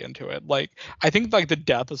jump fully into it. Like I think like the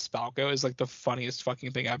death of Spalko is like the funniest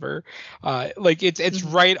fucking thing ever. Like it's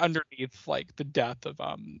Mhm. right underneath like the death of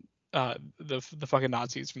the fucking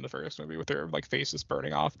Nazis from the first movie with their like faces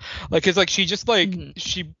burning off. Like it's like she just like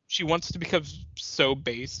Mhm. she wants to become so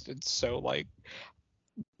based and so like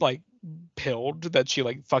pilled that she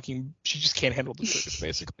like fucking she just can't handle the truth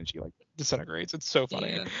basically, and she like disintegrates. It's so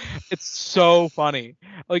funny. Yeah. It's so funny.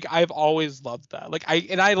 Like I've always loved that. Like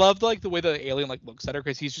I loved like the way the alien like looks at her,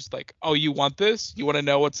 because he's just like, oh, you want this, you want to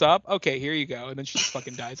know what's up, okay, here you go, and then she just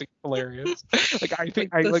fucking dies. Like hilarious. Like I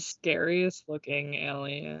think Like I the like scariest looking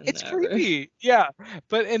alien it's ever. creepy, yeah.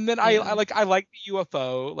 But and then Yeah. I like the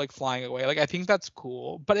UFO like flying away, like I think that's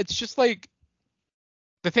cool, but it's just like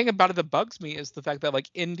the thing about it that bugs me is the fact that like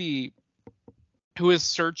Indy, who is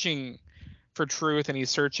searching for truth and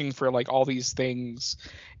he's searching for like all these things,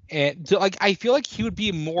 and like I feel like he would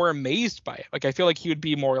be more amazed by it. Like I feel like he would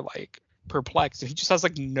be more like perplexed, and he just has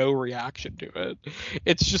like no reaction to it.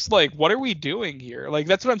 It's just like, what are we doing here? Like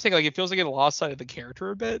that's what I'm saying. Like it feels like it lost sight of the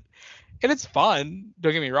character a bit, and it's fun,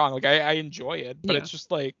 don't get me wrong, like I enjoy it, but Yeah. it's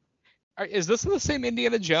just like, is this the same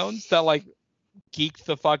Indiana Jones that like geeked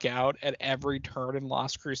the fuck out at every turn in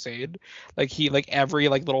Lost Crusade? Like he like every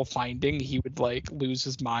like little finding he would like lose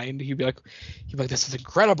his mind. He'd be like, this is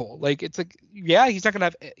incredible. Like it's like, yeah, he's not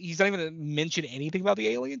even gonna mention anything about the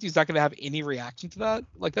aliens. He's not gonna have any reaction to that.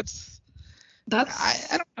 Like that's I That's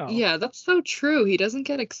don't know. yeah, that's so true. He doesn't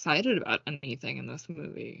get excited about anything in this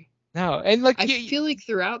movie. No, and like I feel like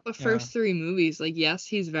throughout the yeah. first three movies, like yes,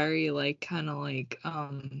 he's very like kind of like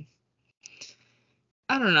I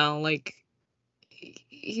don't know, like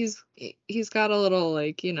he's got a little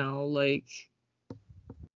like, like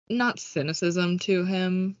not cynicism to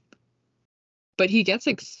him, but he gets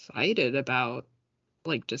excited about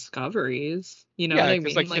like discoveries. You know what Yeah, I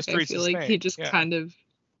because like mean? Like I history's feel his like he thing. just Yeah. kind of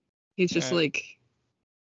he's just Yeah. like,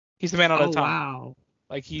 He's the man on a "Oh time. wow,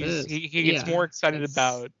 Like this." he gets Yeah. more excited It's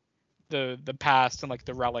about the past and like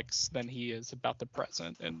the relics than he is about the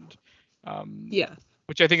present, and um yeah.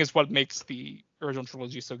 which I think is what makes the original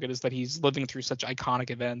trilogy so good, is that he's living through such iconic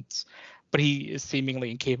events, but he is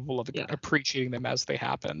seemingly incapable of Yeah. appreciating them as they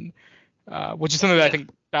happen, which is something that I Yeah. think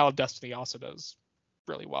Battle of Destiny also does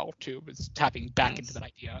really well too, is tapping back into Nice. that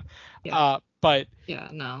idea. Yeah. But Yeah,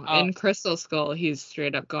 no. uh, In Crystal Skull, he's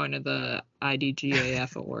straight up going to the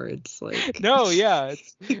IDGAF awards. Like, no, yeah,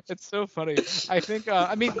 it's so funny. I think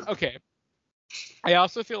I mean, okay, I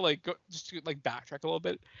also feel like just to like backtrack a little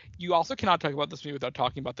bit, you also cannot talk about this movie without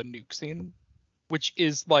talking about the nuke scene, which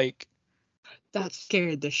is like, that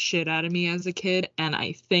scared the shit out of me as a kid, and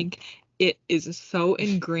I think it is so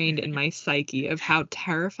ingrained in my psyche of how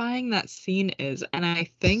terrifying that scene is. And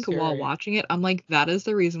I think while scary. watching it, I'm like, that is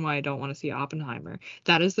the reason why I don't want to see Oppenheimer.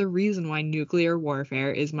 That is the reason why nuclear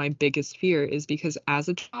warfare is my biggest fear, is because as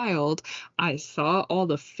a child, I saw all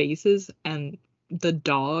the faces and the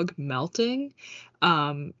dog melting.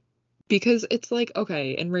 Um, because it's like,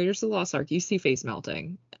 okay, in Raiders of the Lost Ark, you see face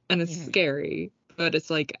melting, and it's Mhm. scary, but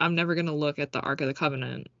it's like, I'm never gonna look at the Ark of the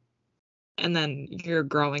Covenant. And then you're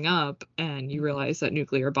growing up and you realize that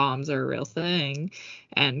nuclear bombs are a real thing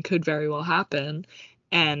and could very well happen.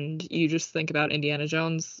 And you just think about Indiana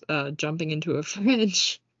Jones jumping into a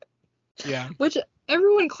fridge, Yeah. which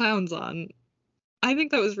everyone clowns on. I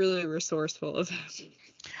think that was really resourceful of him.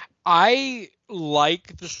 I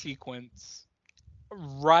like the sequence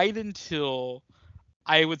right until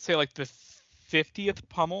I would say like the 50th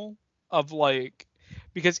pummel of like,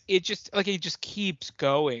 because it just keeps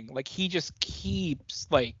going. Like he just keeps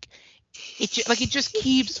like it just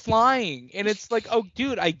keeps flying, and it's like, oh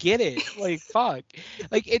dude, I get it, like fuck,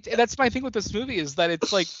 like that's my thing with this movie, is that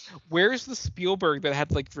it's like, where's the Spielberg that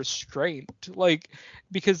had like restraint, like,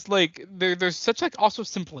 because like there's such like also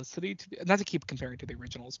simplicity to, not to keep comparing to the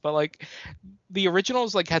originals, but like the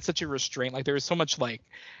originals like had such a restraint, like there was so much like,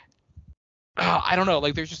 I don't know,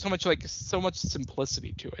 like there's just so much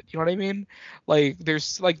simplicity to it. You know what I mean? Like there's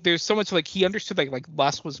so much like he understood like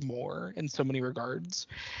less was more in so many regards.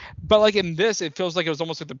 But like in this, it feels like it was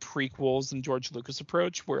almost like the prequels and George Lucas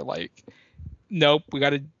approach, where like, nope, we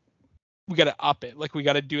gotta up it. Like we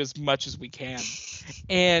gotta do as much as we can.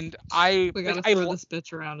 And We gotta throw this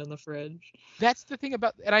bitch around in the fridge. that's the thing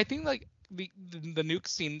about, and I think like the nuke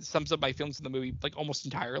scene sums up my feelings in the movie like almost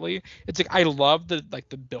entirely. It's like I love the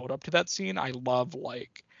build up to that scene. I love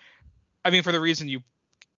like, I mean, for the reason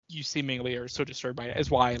you seemingly are so disturbed by it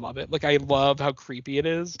is why I love it. Like I love how creepy it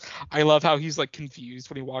is. I love how he's like confused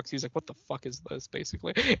when he walks. He's like, "What the fuck is this?"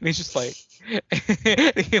 Basically, and he's just like,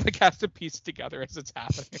 he like has to piece it together as it's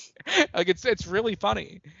happening. Like it's really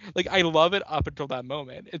funny. Like I love it up until that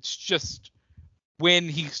moment. It's just when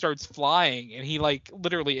he starts flying and he like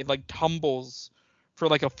literally it like tumbles for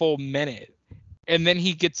like a full minute and then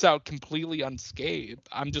he gets out completely unscathed.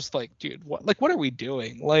 I'm just like, dude, what are we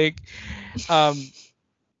doing? Like um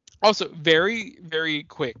also very very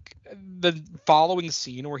quick, the following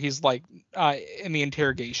scene where he's like in the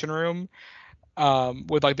interrogation room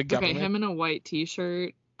with like the Okay, government. him in a white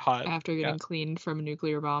t-shirt Hot. after Yeah. getting cleaned from a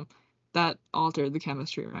nuclear bomb. That altered the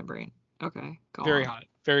chemistry in my brain. Okay, go Very on. hot.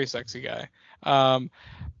 Very sexy guy. um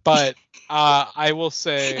but I will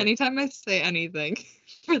say Anytime I say anything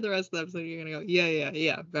for the rest of the episode, you're gonna go, yeah, yeah,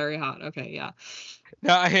 yeah, very hot. Okay, yeah.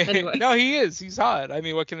 no, Anyway. no, he is. He's hot. I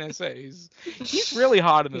mean, what can I say? He's really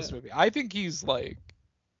hot in Yeah. this movie. I think he's like,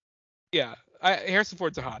 yeah. Harrison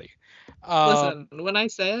Ford's a hottie. Listen, when I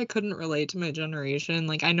say I couldn't relate to my generation,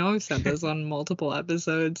 like I know I've said this on multiple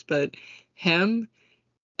episodes, but him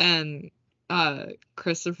and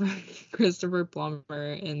Christopher Christopher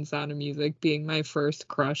Plummer in Sound of Music being my first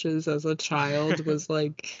crushes as a child was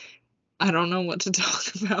like I don't know what to talk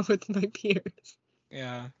about with my peers.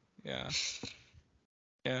 Yeah, yeah,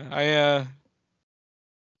 yeah.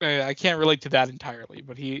 I can't relate to that entirely,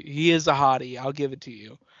 but he is a hottie. I'll give it to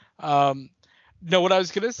you. Um, no, what I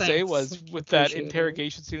was gonna say Thanks. was with that Appreciate it.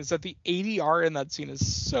 interrogation scene is that the ADR in that scene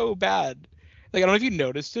is so bad. Like I don't know if you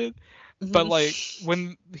noticed it, but like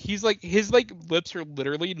when he's like his like lips are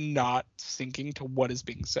literally not syncing to what is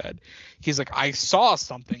being said. He's like, I saw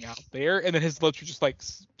something out there, and then his lips are just like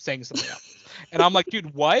saying something else. And I'm like,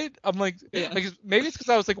 dude, what? I'm like, Yeah. like maybe it's because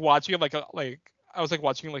I was like watching it like I was like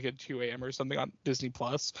watching like at 2 a.m. or something on Disney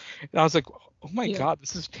Plus, and I was like, oh my Yeah. god,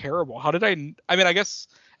 this is terrible. How did I mean, I guess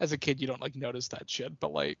as a kid you don't like notice that shit,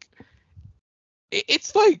 but like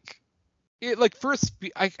it's like like for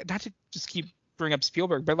I not to just keep bring up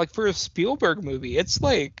Spielberg, but like for a Spielberg movie, it's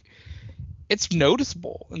like it's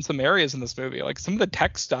noticeable in some areas in this movie. Like some of the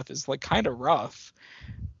tech stuff is like kind of rough.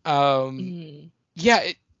 Mm. Yeah,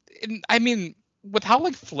 I mean, with how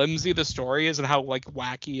like flimsy the story is and how like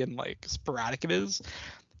wacky and like sporadic it is,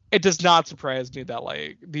 it does not surprise me that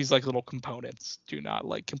like these like little components do not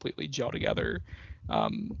like completely gel together.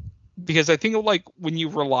 Um, because I think like when you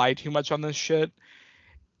rely too much on this shit,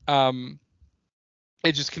 um,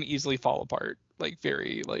 it just can easily fall apart. Like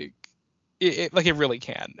very like like it really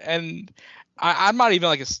can. And I'm not even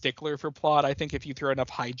like a stickler for plot. I think if you throw enough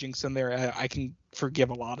hijinks in there, I can forgive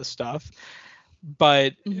a lot of stuff.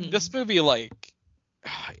 But this movie like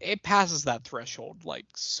it passes that threshold like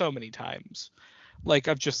so many times, like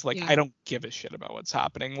of just like I Yeah. don't give a shit about what's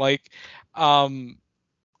happening. Like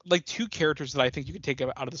two characters that I think you could take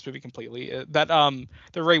out of this movie completely, that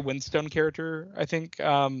the Ray Winstone character, I think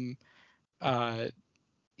uh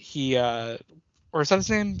he or is that his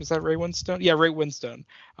name? Is that Ray Winstone? Yeah, Ray Winstone.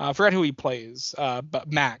 I forgot who he plays.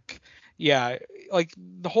 But Mac. Yeah, like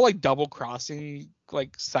the whole like double crossing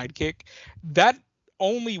like sidekick, that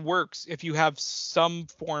only works if you have some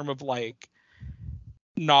form of like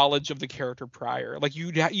knowledge of the character prior. Like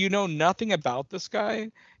you know nothing about this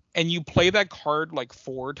guy, and you play that card like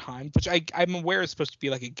 4 times, which I'm aware is supposed to be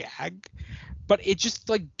like a gag, but it just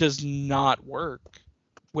like does not work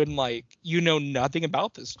when like you know nothing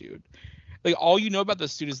about this dude. Like all you know about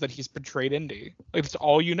this dude is that he's portrayed indie. Like that's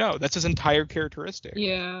all you know. That's his entire characteristic.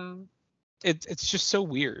 Yeah. It's just so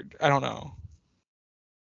weird. I don't know.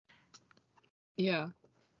 Yeah.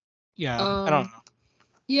 Yeah, I don't Um know.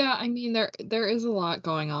 yeah, I mean there is a lot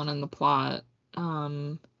going on in the plot.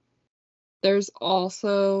 There's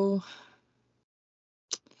also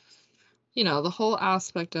the whole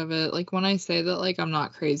aspect of it, like when I say that like I'm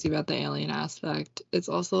not crazy about the alien aspect, it's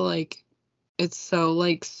also like it's so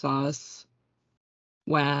like sus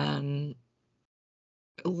when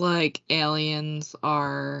like aliens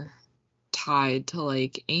are tied to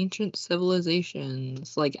like ancient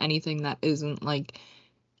civilizations, like anything that isn't like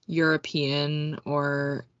European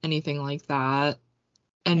or anything like that,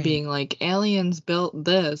 and Mhm. being like aliens built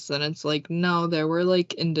this, and it's like no, there were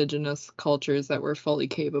like indigenous cultures that were fully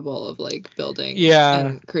capable of like building Yeah,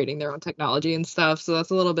 and creating their own technology and stuff, so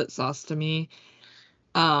that's a little bit sus to me.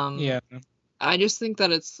 um yeah, I just think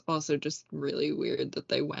that it's also just really weird that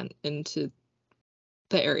they went into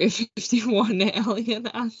the Area 51 alien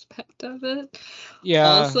aspect of it. yeah.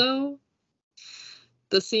 Also,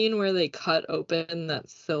 the scene where they cut open that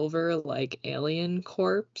silver like alien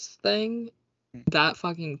corpse thing, that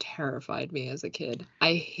fucking terrified me as a kid.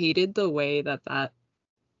 I hated the way that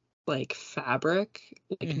like fabric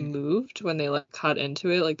like Mhm. moved when they like cut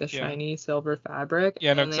into it, like the Yeah. shiny silver fabric,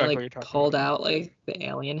 Yeah, I know and they exactly like what you're talking pulled about. out like the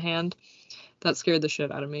alien hand. That scared the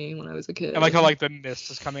shit out of me when I was a And like how kid. like the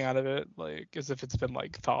mist is coming out of it, like as if it's been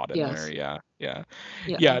like thawed in there. Yes. Yeah, yeah,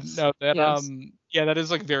 yeah. Yes. No, that Yes. yeah, that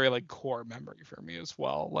is like very like core memory for me as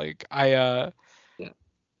well. Like Yeah.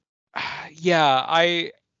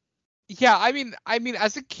 yeah, yeah. I mean,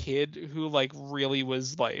 as a kid who like really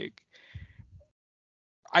was like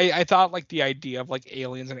I thought like the idea of like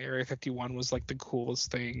aliens in Area 51 was like the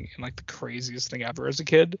coolest thing and like the craziest thing ever as a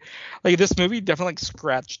kid. Like this movie definitely like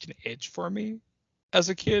scratched an itch for me as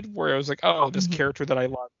a kid where I was like, oh, this Mhm. character that I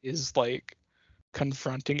love is like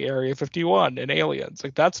confronting Area 51 and aliens.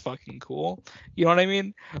 Like that's fucking cool. You know what I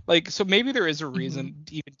mean? Like so maybe there is a Mhm. reason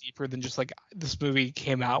even deeper than just like this movie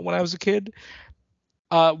came out when I was a kid.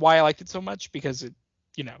 Why I liked it so much because it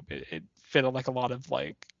fit like a lot of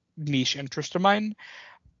like niche interest of mine.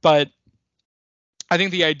 But I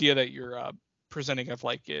think the idea that you're presenting of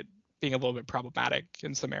like it being a little bit problematic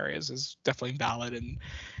in some areas is definitely valid, and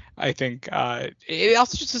I think it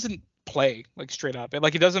also just doesn't play like straight up.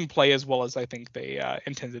 It doesn't play as well as I think they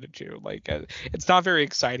intended it to. Like it's not very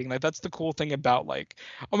exciting. Like that's the cool thing about like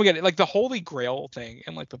oh my god, like the Holy Grail thing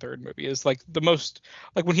in like the third movie is like the most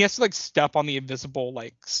like when he has to like step on the invisible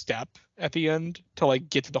like step at the end to like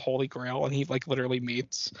get to the Holy Grail and he like literally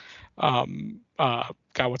meets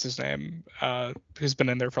God, what's his name? Who's been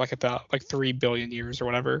in there for like 3 billion years or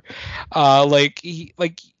whatever. Like he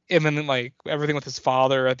like and then like everything with his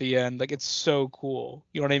father at the end, like it's so cool.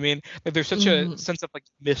 You know what I mean? Like there's such a Mhm. sense of like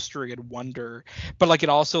mystery and wonder, but like it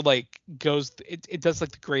also like it does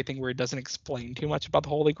like the great thing where it doesn't explain too much about the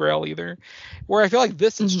Holy Grail either. Where I feel like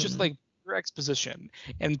this, it's just Mhm. like pure exposition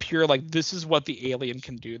and pure like this is what the alien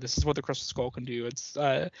can do. This is what the Crystal Skull can do. It's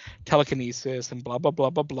telekinesis and blah blah blah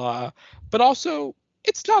blah blah. But also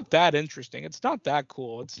it's not that interesting. It's not that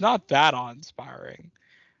cool. It's not that awe-inspiring.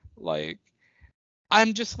 Like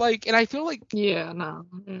I'm just like, and I feel like Yeah. No.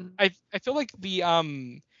 Yeah. I feel like the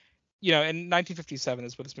in 1957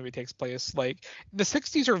 is where this movie takes place. Like the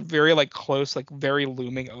 60s are very like close, like very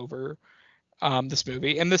looming over this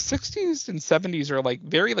movie, and the 60s and 70s are like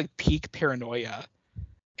very like peak paranoia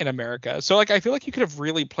in America. So like I feel like you could have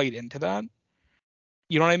really played into that.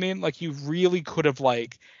 You know what I mean? Like you really could have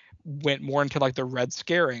like went more into like the Red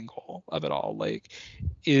Scare angle of it all. Like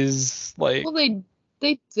is like Well,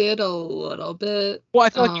 they did a little bit. well, I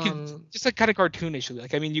feel like you could just like kind of cartoonishly.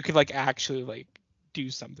 Like I mean, you could like actually like do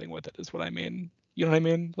something with it. Is what I mean. You know what I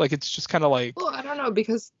mean? Like it's just kind of like Well, I don't know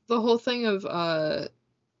because the whole thing of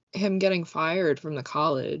him getting fired from the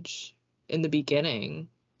college in the beginning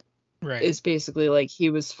right, is basically like he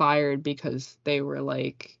was fired because they were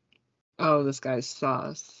like, "Oh, this guy's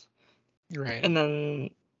sus." right. And then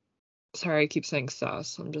sorry, I keep saying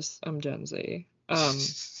sus. I'm Gen Z.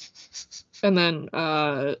 And then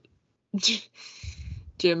it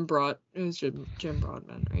was Jim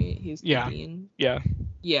Broadman, right? He's the Yeah, dean. yeah.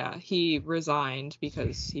 Yeah, he resigned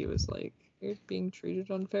because he was like, "You're being treated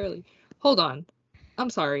unfairly." Hold on. I'm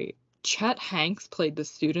sorry. Chet Hanks played the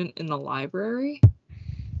student in the library?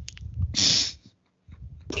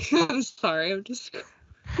 I'm sorry, I'm just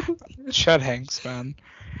Chet Hanks, man.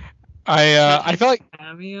 Chet I feel Hanks like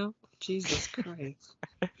cameo? Jesus Christ.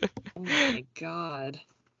 Oh my god.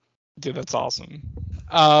 dude, that's awesome.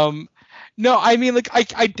 Um, no, I mean, like,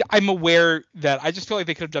 I'm aware that I just feel like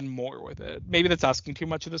they could have done more with it. Maybe that's asking too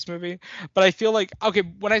much of this movie, but I feel like, okay,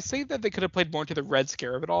 when I say that they could have played more into the Red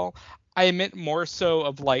Scare of it all, I meant more so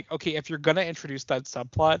of like, okay, if you're gonna introduce that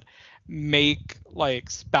subplot, make like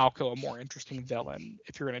Spalko a more interesting villain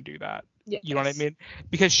if you're gonna do that. You know what I Yes. mean?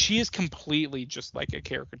 Because she is completely just like a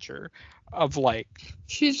caricature of like,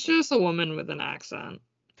 She's just a woman with an accent.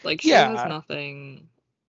 Like she has yeah, nothing.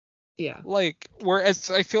 Yeah. like whereas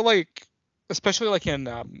I feel like especially like in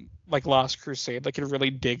like Last Crusade, like it really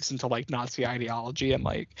digs into like Nazi ideology and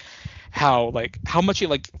like how much it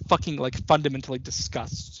like fucking like fundamentally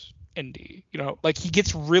disgusts Indy. You know, like he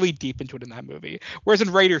gets really deep into it in that movie. Whereas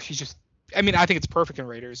in Raiders, he's just I mean, I think it's perfect in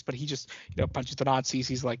Raiders, but he just, punches the Nazis.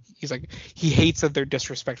 He's like he hates that their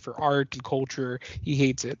disrespect for art and culture. He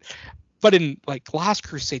hates it. But in like Last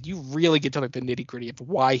Crusade, you really get to like the nitty gritty of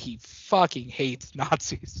why he fucking hates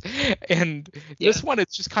Nazis. And this one, Yes.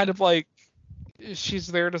 it's just kind of like she's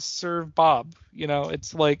there to serve Bob.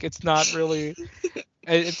 It's like it's not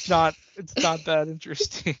that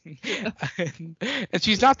interesting. Yeah. and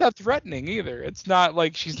she's not that threatening either. It's not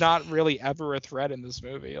like she's not really ever a threat in this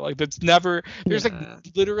movie. Like there's like Yeah.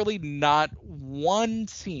 literally not one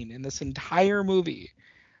scene in this entire movie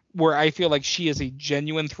where I feel like she is a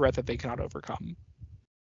genuine threat that they cannot overcome.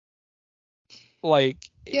 Like,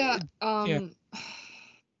 Yeah, yeah.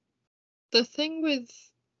 the thing with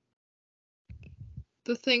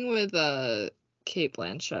Kate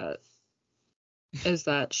Blanchett is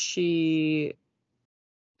that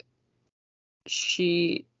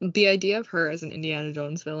the idea of her as an Indiana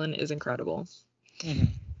Jones villain is incredible. Mhm.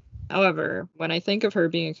 However, when I think of her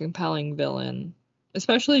being a compelling villain,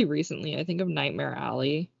 especially recently, I think of Nightmare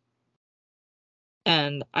Alley.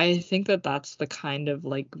 And I think that that's the kind of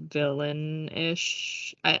like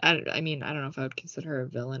villain-ish. I mean, I don't know if I would consider her a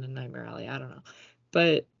villain in Nightmare Alley. I don't know.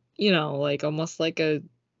 But, like almost like a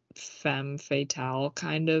femme fatale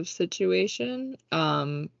kind of situation.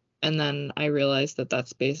 And then I realized that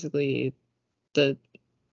that's basically the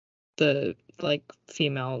like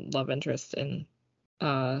female love interest in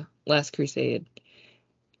Last Crusade.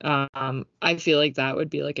 I feel like that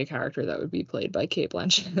would be like a character that would be played by Kate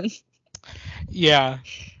Blanchett. Yeah.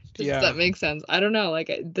 Does that Yeah. make sense? I don't know.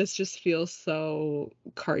 Like, this just feels so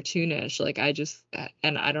cartoonish. Like,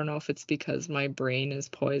 and I don't know if it's because my brain is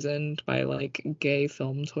poisoned by like gay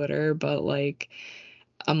film Twitter, but like,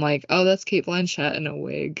 I'm like, oh, that's Kate Blanchett in a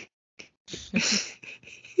wig.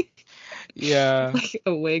 Yeah. Like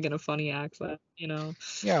a wig and a funny accent.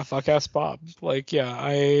 Yeah. Fuck ass Bob. Like,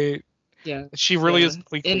 yeah. Yeah. She really is Yeah.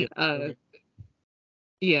 gleefully In in the movie.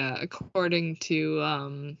 yeah, according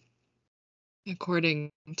to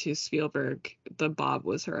Spielberg, the Bob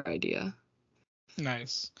was her idea.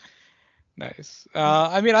 Nice. Nice.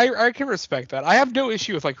 I mean, I can respect that. I have no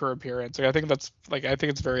issue with like her appearance. Like, I think it's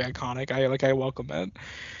very iconic. I welcome it.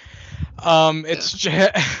 Yeah. It's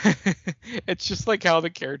just it's just like how the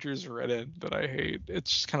character is written that I hate.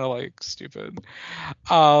 It's just kind of like stupid.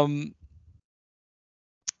 Um,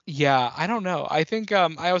 yeah, I don't know. I think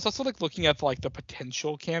I was also like looking at like the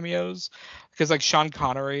potential cameos because like Sean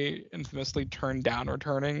Connery infamously turned down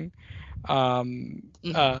returning.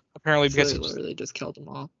 Apparently So because they he just literally just killed them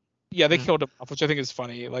all. yeah, they Yeah. killed him off, which I think is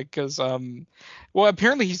funny. Like, cause well,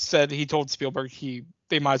 apparently he told Spielberg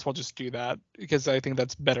they might as well just do that because I think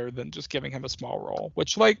that's better than just giving him a small role.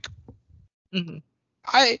 Which like Hmm.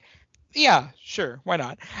 I yeah, sure, why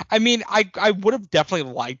not? I mean, I would have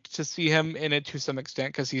definitely liked to see him in it to some extent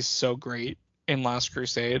because he's so great in Last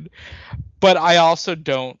Crusade, but I also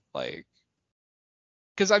don't like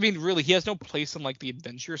because I mean, really, he has no place in like the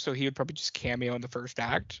adventure, so he would probably just cameo in the first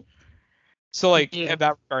act. So like Yeah. in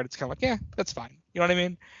that regard, it's kind of like yeah, that's fine. You know what I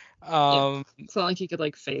mean? Yeah. Um, It's not like you could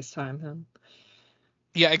like FaceTime him.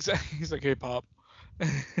 yeah, exactly. He's like, hey, pop.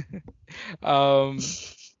 um,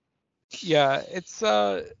 yeah, it's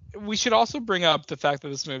we should also bring up the fact that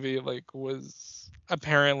this movie like was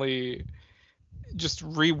apparently just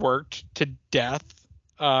reworked to death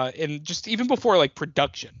and just even before like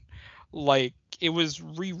production. Like it was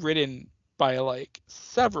rewritten by like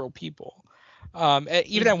several people.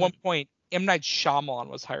 Even at Hmm. one point, M. Night Shyamalan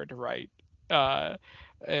was hired to write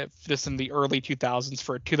this in the early 2000s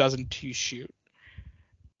for a 2002 shoot.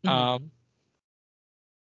 Um, Hmm.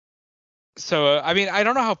 so I mean, I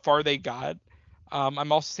don't know how far they got.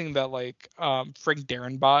 I'm also seeing that like Frank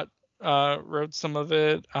Darabont wrote some of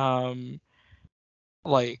it.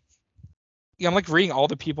 Like yeah, I'm like reading all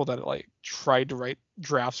the people that like tried to write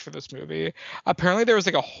drafts for this movie. Apparently, there was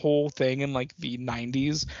like a whole thing in like the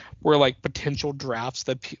 90s where like potential drafts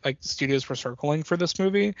that like studios were circling for this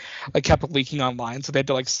movie like kept leaking online, so they had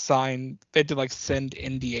to like send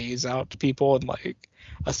NDAs out to people and like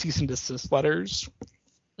a cease and desist letters,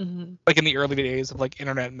 Hmm. like in the early days of like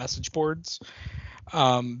internet message boards.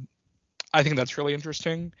 Um, I think that's really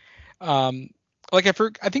interesting. Um, like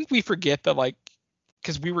I think we forget that like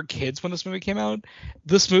because we were kids when this movie came out.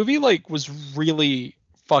 This movie like was really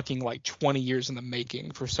fucking like 20 years in the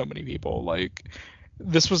making for so many people. Like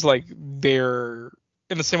this was like their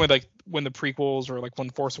in the same way like when the prequels or like when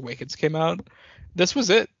Force Awakens came out, this was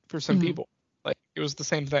it for some Hmm. people. Like it was the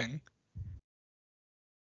same thing.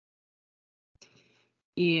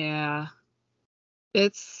 Yeah.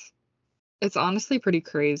 It's it's honestly pretty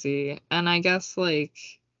crazy. And I guess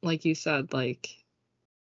like you said, like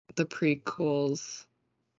the prequels,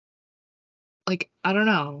 like I don't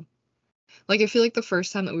know. Like I feel like the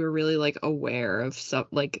first time that we were really like aware of stuff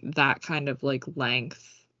like that kind of like length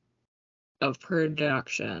of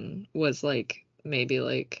production was like maybe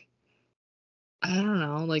like I don't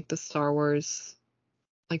know, like the Star Wars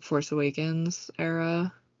like Force Awakens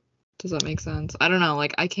era. Does that make sense? I don't know,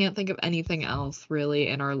 like I can't think of anything else really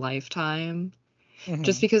in our lifetime.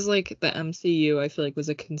 Just Hmm. because like the MCU I feel like was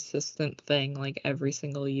a consistent thing like every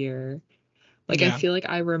single year. Like I Yeah. feel like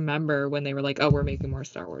I remember when they were like, "Oh, we're making more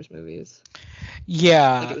Star Wars movies." Like it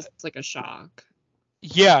Yeah. was like a shock.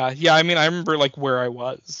 Yeah, yeah. I mean, I remember like where I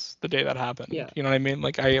was the day that happened. Yeah. You know what I mean?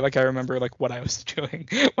 Like I remember like what I was doing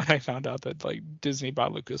when I found out that like Disney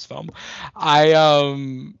bought Lucasfilm. I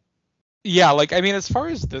yeah, like I mean, as far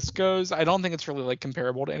as this goes, I don't think it's really like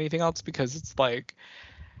comparable to anything else because it's like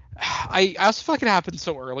I also feel like it happened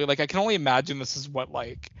so early. Like I can only imagine this is what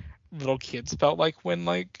like little kids felt like when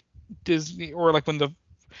like Disney or like when the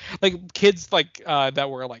like kids like that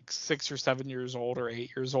were like 6 or 7 years old or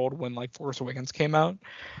 8 years old when like Force Awakens came out.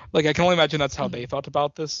 Like I can only imagine that's how they Mhm. thought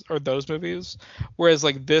about this or those movies. Whereas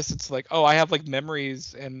like this, it's like, oh, I have like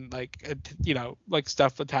memories and like you know like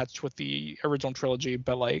stuff attached with the original trilogy,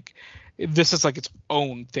 but like this is like its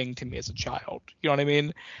own thing to me as a child. You know what I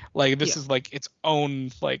mean? Like this Yeah. is like its own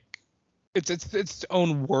like it's its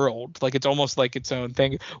own world. Like it's almost like its own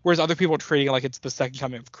thing. Whereas other people are treating it like it's the second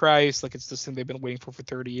coming of Christ, like it's this thing they've been waiting for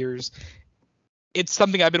 30 years. It's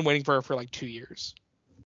something I've been waiting for like 2 years.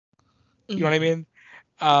 You know what I Mhm. mean?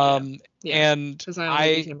 Yeah. Um, Yeah. and Because I only I,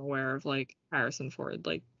 became aware of like Harrison Ford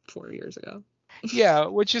like 4 years ago. yeah,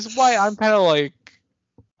 which is why I'm kind of like,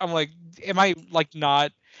 I'm like, am I like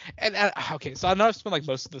not? And okay, so I know I've spent like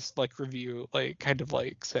most of this like review like kind of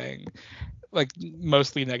like saying like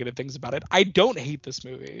mostly negative things about it. I don't hate this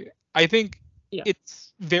movie. I think Yeah.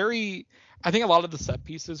 it's very. I think a lot of the set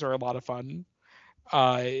pieces are a lot of fun.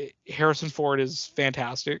 Uh, Harrison Ford is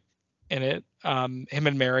fantastic in it. Him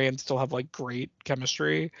and Marion still have like great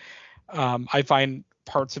chemistry. I find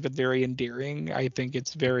parts of it very endearing. I think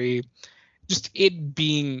it's very just it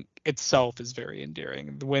being itself is very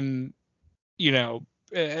endearing. When you know,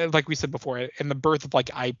 like we said before, in the birth of like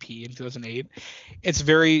IP in 2008, it's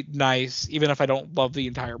very nice, even if I don't love the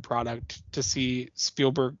entire product, to see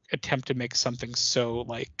Spielberg attempt to make something so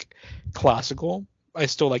like classical. I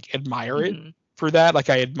still like admire it Hmm. for that. Like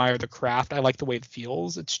I admire the craft. I like the way it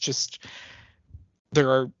feels. It's just there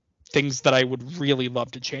are things that I would really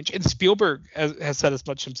love to change. And Spielberg has said as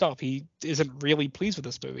much himself. He isn't really pleased with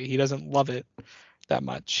this movie. He doesn't love it that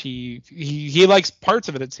much. He likes parts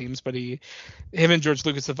of it, it seems, but him and George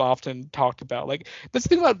Lucas have often talked about like that's the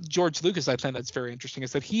thing about George Lucas. I think that's very interesting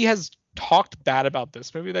is that he has talked bad about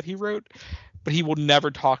this movie that he wrote, but he will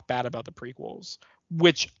never talk bad about the prequels,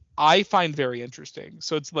 which I find very interesting.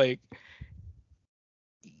 So it's like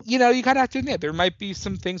you know you kind of have to admit there might be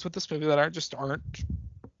some things with this movie that aren't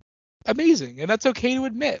amazing, and that's okay to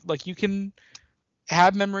admit. Like you can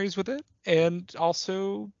have memories with it and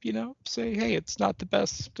also you know say hey it's not the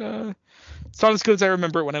best it's not as good as I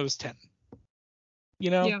remember it when I was 10,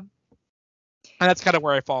 you know, Yeah. and that's kind of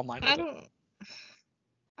where I fall in line I with it. don't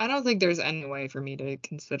I don't think there's any way for me to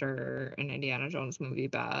consider an Indiana Jones movie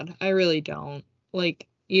bad. I really don't. Like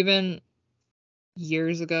even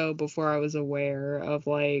years ago before I was aware of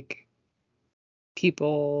like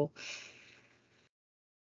people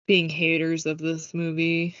being haters of this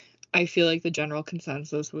movie, I feel like the general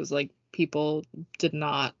consensus was like people did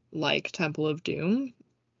not like Temple of Doom.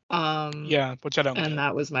 Um Yeah, which I don't and get.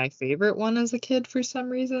 that was my favorite one as a kid for some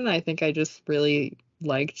reason. I think I just really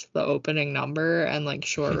liked the opening number and like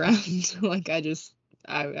short round. Like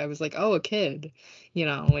I was like, oh, a kid. You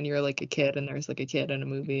know, when you're like a kid and there's like a kid in a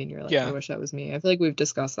movie and you're like, I Yeah, wish that was me. I feel like we've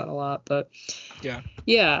discussed that a lot, but yeah.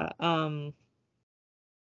 yeah,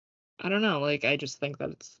 I don't know. Like I just think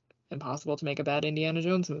that it's impossible to make a bad Indiana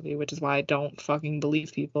Jones movie, which is why I don't fucking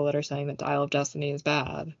believe people that are saying that Dial of Destiny is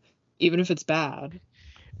bad. Even if it's bad,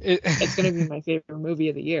 It, it's gonna be my favorite movie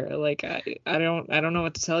of the year. Like I don't know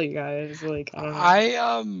what to tell you guys. Like I don't know.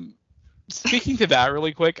 I speaking to that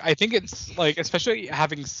really quick, I think it's like especially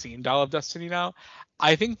having seen Dial of Destiny now,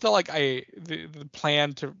 I think the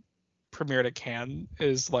plan to premiere it at Cannes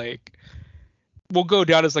is like will go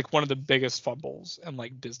down as like one of the biggest fumbles in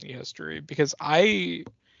like Disney history because I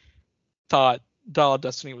thought Dial of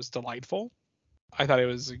Destiny was delightful. I thought it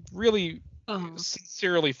was a really Uh-huh.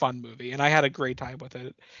 sincerely fun movie and I had a great time with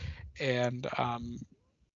it. And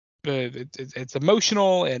it's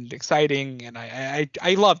emotional and exciting, and I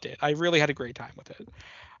loved it. I really had a great time with it.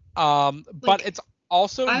 But Like it's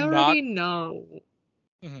also I not. already know.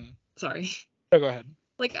 Mhm. Sorry. Oh, go ahead.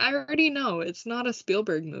 Like I already know it's not a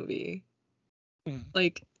Spielberg movie. Mhm.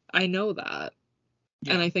 Like I know that.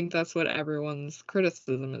 And Yeah, I think that's what everyone's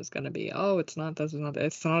criticism is going to be. Oh, it's not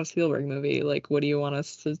a Spielberg movie. Like what do you want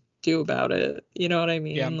us to do about it? You know what I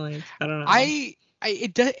yeah. mean? Like I don't know.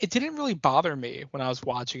 It didn't really bother me when I was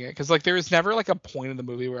watching it because like there was never like a point in the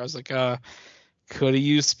movie where I was like, could have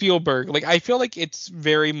used Spielberg. Like I feel like it's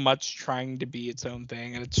very much trying to be its own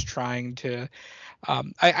thing, and it's trying to.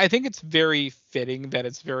 I think it's very fitting that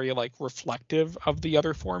it's very like reflective of the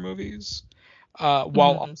other four movies,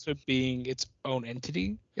 while Mhm. also being its own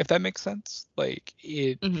entity, if that makes sense. Like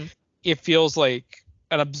Mhm. it feels like.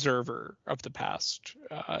 an observer of the past.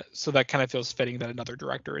 So that kind of feels fitting that another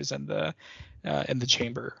director is in the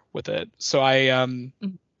chamber with it. So I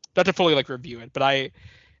not to fully like review it, but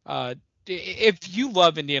if you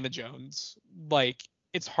love Indiana Jones, like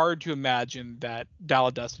it's hard to imagine that Dial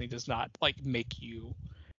of Destiny does not like make you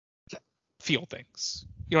feel things.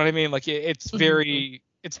 You know what I mean? Like it's very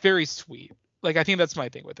sweet. Like I think that's my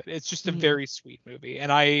thing with it. It's just a very sweet movie,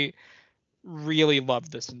 and I really love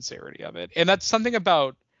the sincerity of it. And that's something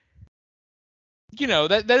about,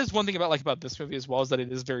 that is one thing about this movie as well, is that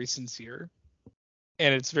it is very sincere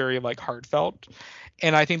and it's very like heartfelt.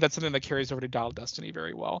 And I think that's something that carries over to Dial of Destiny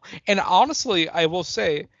very well. And honestly, I will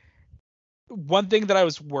say one thing that I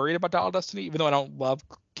was worried about Dial of Destiny, even though I don't love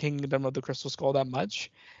Kingdom of the Crystal Skull that much,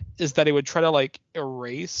 is that it would try to like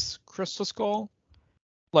erase Crystal Skull.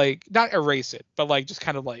 Like not erase it, but like just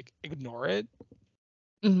kind of like ignore it.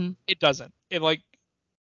 It doesn't. It like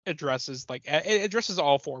addresses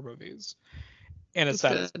all four movies in a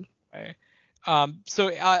sense. Way. So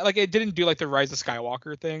like it didn't do like the Rise of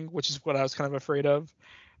Skywalker thing, which is what I was kind of afraid of.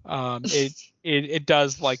 It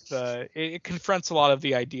does like it confronts a lot of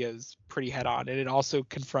the ideas pretty head on, and it also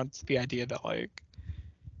confronts the idea that like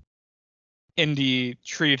Indy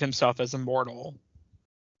treated himself as immortal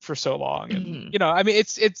for so long, and I mean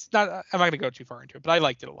it's not. I'm not gonna go too far into it, but I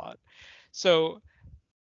liked it a lot. So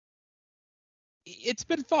it's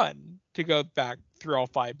been fun to go back through all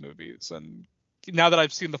five movies, and now that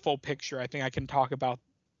I've seen the full picture, I think I can talk about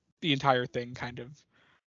the entire thing kind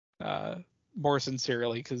of more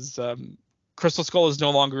sincerely, because Crystal Skull is no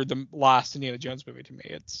longer the last Indiana Jones movie to me.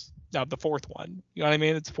 It's now the fourth one. You know what I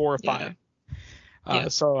mean? It's 4 or 5.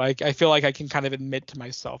 So I feel like I can kind of admit to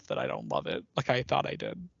myself that I don't love it like I thought I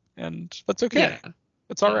did, and that's okay.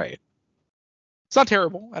 It's all right. It's not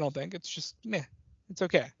terrible, I don't think. It's just meh. It's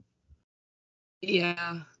okay.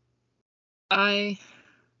 Yeah. I'll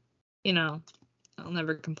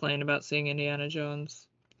never complain about seeing Indiana Jones.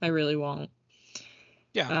 I really won't.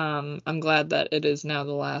 Yeah. I'm glad that it is now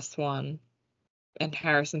the last one, and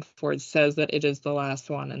Harrison Ford says that it is the last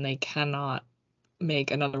one, and they cannot make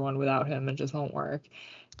another one without him. It just won't work.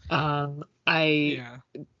 The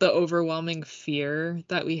overwhelming fear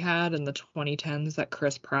that we had in the 2010s that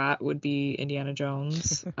Chris Pratt would be Indiana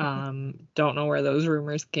Jones. Don't know where those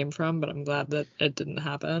rumors came from, but I'm glad that it didn't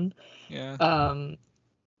happen.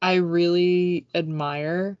 I really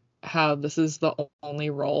admire how this is the only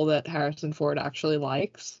role that Harrison Ford actually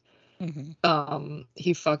likes.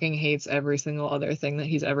 He fucking hates every single other thing that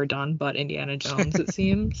he's ever done but Indiana Jones, it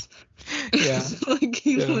seems. Like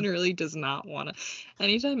he literally does not want to.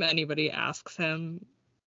 Anytime anybody asks him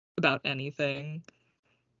about anything,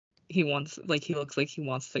 he looks like he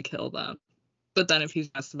wants to kill them. But then if he's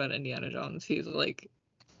asked about Indiana Jones, he's like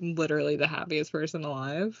literally the happiest person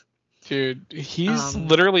alive. Dude, he's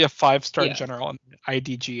literally a 5-star general in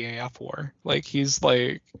IDGAF war. Like he's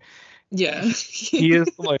like he is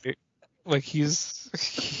like he's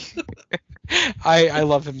I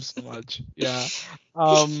love him so much. Yeah.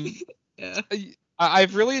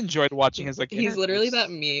 I've really enjoyed watching his like he's literally that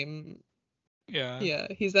meme. Yeah,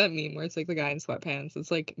 he's that meme where it's like the guy in sweatpants. It's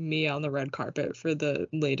like me on the red carpet for the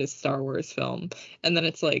latest Star Wars film, and then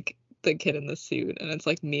it's like the kid in the suit, and it's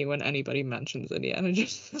like me when anybody mentions Indiana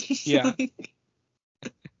Jones.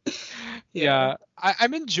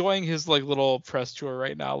 I'm enjoying his like little press tour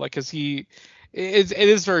right now, like because it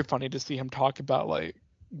is very funny to see him talk about like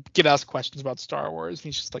get asked questions about Star Wars, and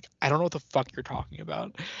he's just like, I don't know what the fuck you're talking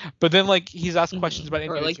about. But then like he's asked questions about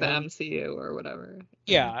Indiana like Jones. The MCU or whatever.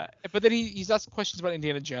 But then he's asked questions about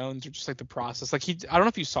Indiana Jones or just like the process. Like I don't know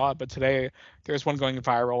if you saw it, but today there's one going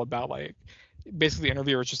viral about like basically the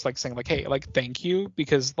interviewer was just like saying like, hey, like thank you,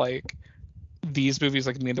 because like these movies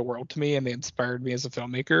like mean the world to me and they inspired me as a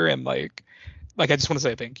filmmaker, and like I just want to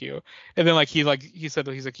say thank you. And then he said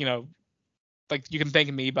that he's like, like you can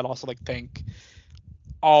thank me, but also like thank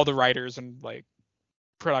all the writers and like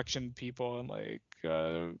production people and like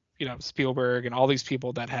Spielberg and all these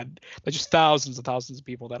people that had like just thousands and thousands of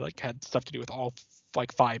people that like had stuff to do with all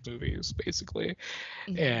like 5 movies basically.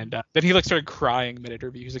 And then he like started crying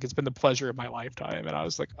mid-interview. He's like, it's been the pleasure of my lifetime. And I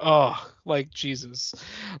was like, oh, like Jesus,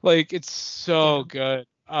 like it's so good.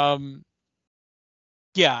 I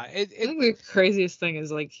think the craziest thing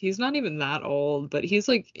is like he's not even that old, but he's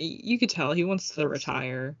like, you could tell he wants to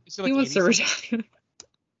retire. He wants to retire.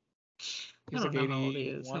 I don't know how old he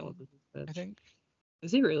is. How old is this bitch? I think.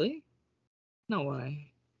 Is he really? No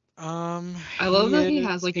way. I love that he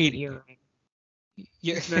has like an earring.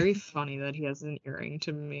 Yeah. It's very funny that he has an earring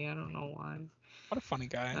to me. I don't know why. What a funny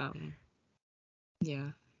guy. Yeah.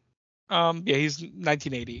 Yeah, he's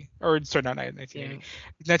 1980, or sorry, not 1980. Yeah.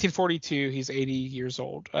 1942. He's 80 years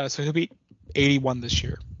old. So he'll be 81 this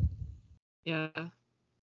year. Yeah.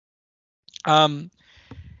 Um,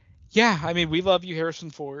 yeah, I mean, we love you,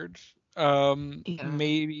 Harrison Ford. Yeah.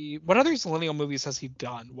 Maybe what other Millennial movies has he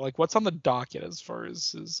done? Like, what's on the docket as far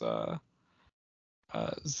as his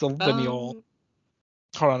Millennial? Um,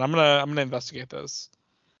 Hold on, I'm gonna investigate this.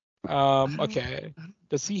 Okay. I don't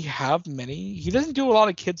Does he have many? He doesn't do a lot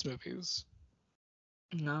of kids movies.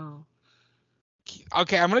 know.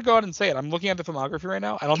 Okay, I'm gonna go ahead and say it. I'm looking at the filmography right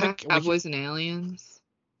now. I don't think we can. Cowboys and Aliens.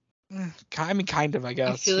 I mean, kind of, I I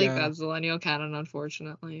guess. feel like Yeah. that's Millennial canon,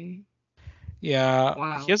 unfortunately. Yeah. He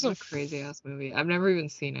Wow, has what a crazy ass movie. I've never even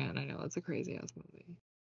seen it, and I know it's a crazy ass movie.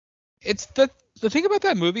 It's the thing about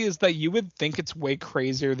that movie is that you would think it's way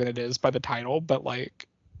crazier than it is by the title, but like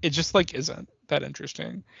it just like isn't that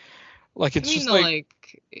interesting. Like I it's mean, just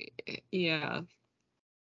like yeah,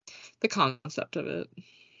 the concept of it.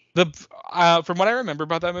 the from what I remember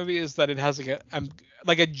about that movie is that it has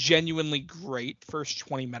like a genuinely great first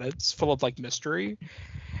 20 minutes full of like mystery,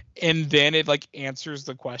 and then it like answers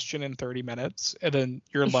the question in 30 minutes, and then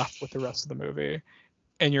you're left with the rest of the movie,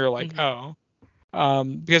 and you're like, Mhm. oh,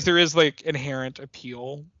 because there is like inherent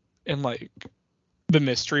appeal in like the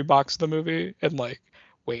mystery box of the movie, and like,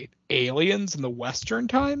 wait, aliens in the Western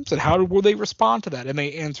times, and how will they respond to that? And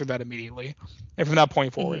they answer that immediately, and from that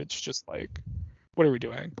point forward, Mhm. it's just like, what are we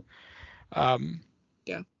doing? Um,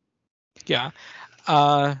 Yeah. yeah,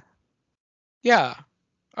 uh, yeah.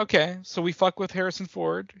 Okay, so we fuck with Harrison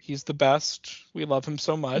Ford. He's the best. We love him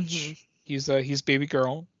so Mhm. much. He's baby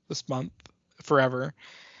girl this month, forever.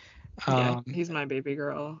 Yeah, Um, he's my baby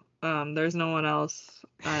girl. There's no one else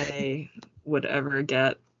I would ever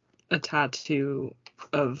get a tattoo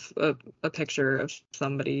of a picture of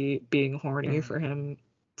somebody being horny mm, for him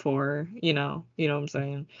for, you know what I'm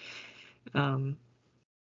saying? Um,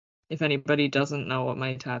 if anybody doesn't know what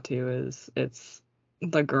my tattoo is, it's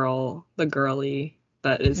the girly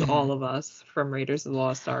that is all mm. of us from Raiders of the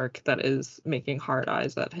Lost Ark that is making hard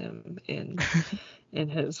eyes at him in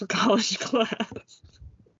his college class.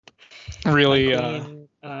 A Really, queen,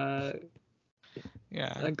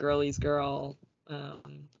 yeah, a girly's girl.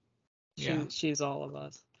 Um, yeah. she's all of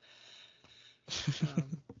us.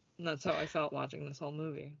 And that's how I felt watching this whole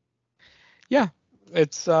movie. Yeah,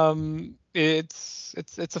 it's a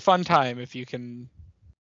fun time if you can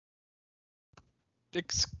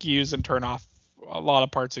excuse and turn off a lot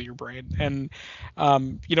of parts of your brain. And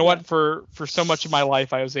you know Yeah, what, for so much of my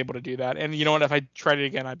life I was able to do that, and you know what, if I tried it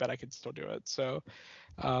again I bet I could still do it. So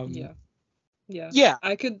um yeah, yeah. yeah,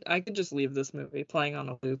 I could just leave this movie playing on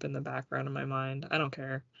a loop in the background of my mind. I don't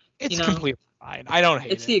care. You it's know, completely fine. I don't hate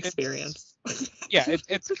it's the it. It's experience. yeah,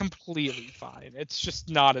 it's completely fine. It's just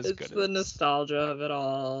not as It's good the as nostalgia of it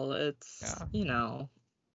all. It's, yeah.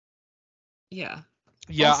 yeah.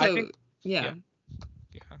 Yeah, I Also, think yeah. yeah,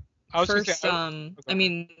 yeah. I was gonna say First, oh, go I ahead.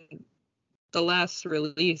 mean, the last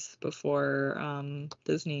release before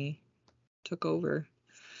Disney took over.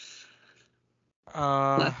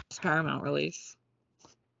 Uh Last Paramount release.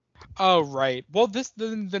 oh right. Well,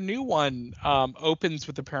 the new one opens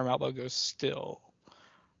with the Paramount logo still.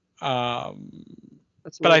 Um,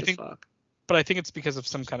 That's but I weird as think fuck. it's because of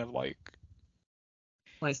some kind of like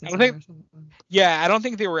I don't Licensing think or something. yeah, I don't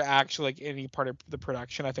think they were actually like any part of the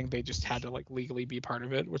production. I think they just had to like legally be part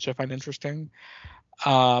of it, which I find interesting.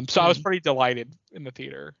 So I was Mm. pretty delighted in the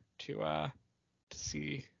theater to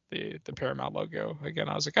see the Paramount logo again.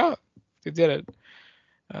 I was like, oh, they did it.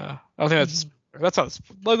 I don't think Hmm. that's not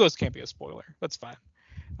logos can't be a spoiler. That's fine.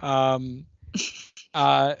 Um,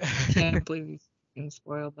 uh, Can't believe you fucking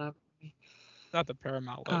spoiled that for me. not the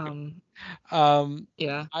Paramount logo. Um, Um,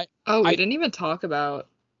 yeah. I Oh, we I didn't even talk about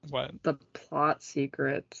what? the plot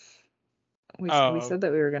secrets. We Oh, said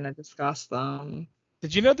that we were gonna discuss them,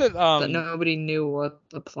 did you know that that nobody knew what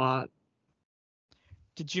the plot.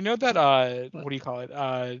 did you know that What? what do you call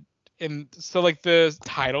it? And so like the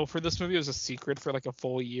title for this movie was a secret for like a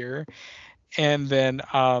full year, and then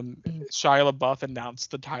Mm. Shia LaBeouf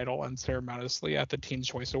announced the title unceremoniously at the Teen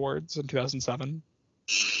Choice Awards in 2007.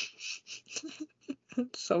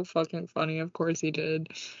 It's so fucking funny. Of course he did.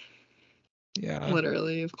 Yeah.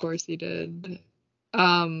 Literally, of course he did.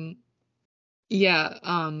 Um, yeah,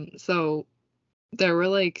 so there were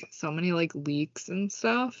like so many like leaks and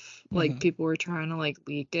stuff. Like Hmm. people were trying to like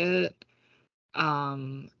leak it.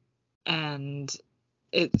 Um, and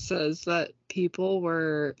it says that people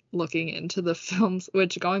were looking into the films,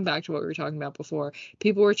 which going back to what we were talking about before,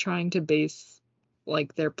 people were trying to base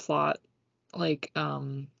like their plot like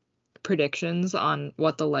predictions on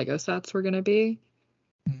what the Lego sets were gonna be.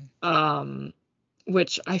 Um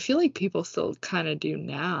which I feel like people still kind of do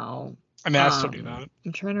now. I mean, I still do that.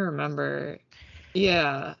 I'm trying to remember.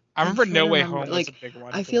 Yeah, I I'm remember trying No to Way remember. Home was a Like, big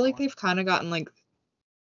one I for a feel like while. they've kind of gotten like,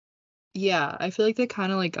 yeah, I feel like they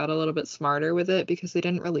kind of like got a little bit smarter with it because they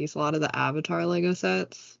didn't release a lot of the Avatar Lego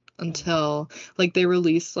sets until like they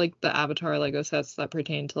released like the Avatar Lego sets that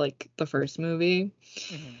pertain to like the first movie,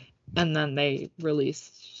 Mm-hmm. and then they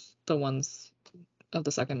released the ones of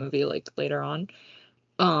the second movie like later on.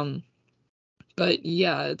 Um, but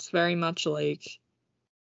yeah, it's very much like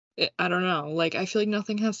I don't know. Like I feel like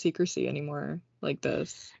nothing has secrecy anymore like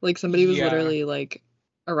this. Like somebody was Yeah, literally like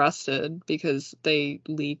arrested because they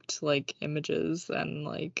leaked like images and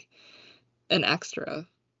like an extra.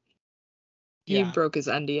 He yeah, broke his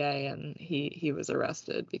NDA and he was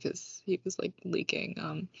arrested because he was like leaking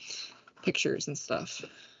pictures and stuff.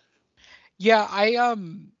 yeah.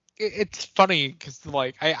 It's funny because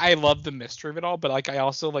like I love the mystery of it all, but like I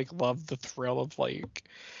also like love the thrill of like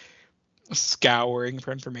scouring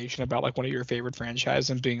for information about like one of your favorite franchise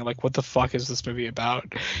and being like, what the fuck is this movie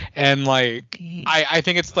about? And like Mhm. I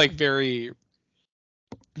think it's like very,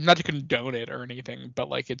 not to condone it or anything, but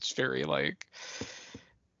like it's very like,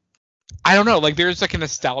 I don't know, like there's like a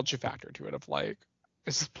nostalgia factor to it of like,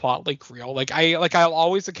 is this plot like real? I'll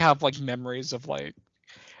always like have like memories of like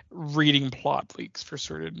reading plot leaks for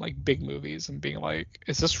certain like big movies and being like,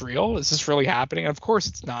 is this real? Is this really happening? And of course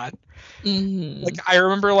it's not. Like Mhm. I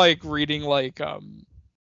remember like reading like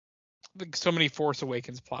so many Force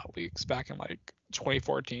Awakens plot leaks back in like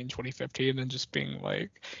 2014, 2015, and just being like,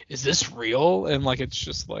 is this real? And like it's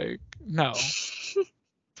just like, no,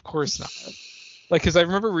 of course not. Like, because I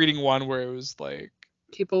remember reading one where it was like,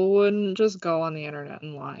 People wouldn't just go on the internet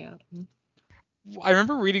and lie at him. I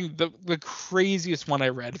remember reading the craziest one I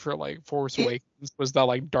read for like Force Awakens was that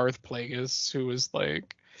like Darth Plagueis, who was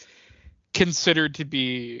like considered to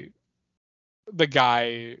be the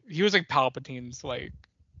guy. He was like Palpatine's like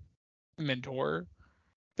mentor,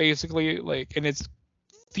 basically. Like, and it's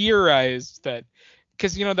theorized that,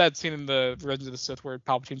 because you know that scene in the Revenge of the Sith where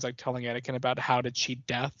Palpatine's like telling Anakin about how to cheat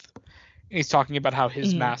death, and he's talking about how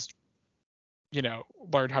his Mhm. master,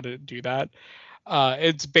 learned how to do that.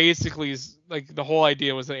 It's basically like the whole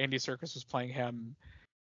idea was that Andy Serkis was playing him,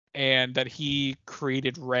 and that he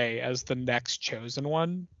created Rey as the next chosen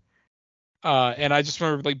one. And I just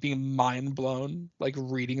remember like being mind blown, like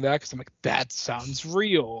reading that because I'm like, that sounds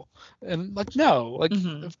real, and like no, like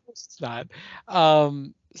Mhm. of course it's not.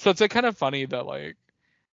 So it's like kind of funny that like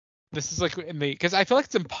this is like in the, because I feel like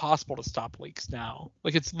it's impossible to stop leaks now.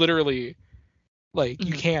 Like it's literally like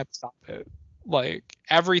you Mhm. can't stop it. Like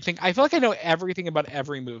everything, I feel like I know everything about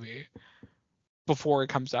every movie before it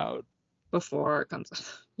comes out. Before it comes.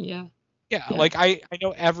 Yeah. Yeah, Yeah. like I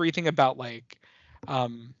know everything about like,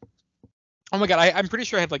 um, oh my god, I'm pretty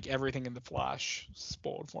sure I had like everything in the Flash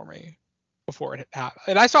spoiled for me before it happened,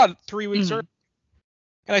 and I saw it 3 weeks early, Mhm.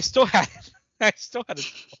 and I still had it. I still had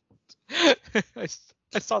it.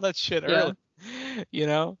 I saw that shit Yeah. early, you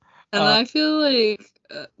know. And Uh, I feel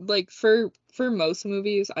like for most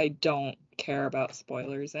movies, I don't care about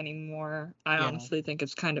spoilers anymore. I yeah, honestly think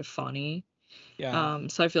it's kind of funny. yeah.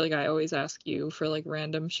 So I feel like I always ask you for like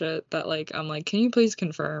random shit that like I'm like, can you please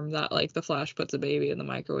confirm that like the Flash puts a baby in the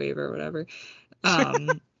microwave or whatever?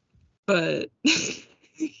 Um, but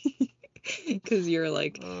because you're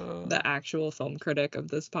like uh, the actual film critic of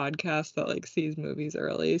this podcast that like sees movies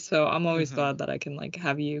early. So I'm always mhm. glad that I can like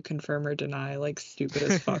have you confirm or deny like stupid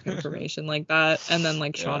as fuck information like that. And then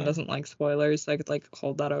like Sean Yeah. doesn't like spoilers, so I could like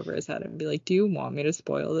hold that over his head and be like, do you want me to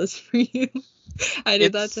spoil this for you? I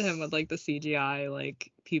did that to him It's with like the CGI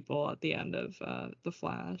like people at the end of The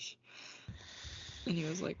Flash. And he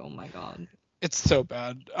was like, oh my God. it's so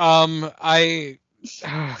bad. God,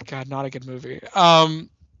 not a good movie.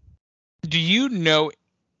 Do you know,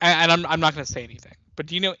 and I'm not gonna say anything, but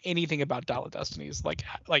do you know anything about Dial of Destinies, like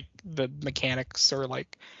the mechanics or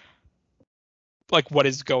like what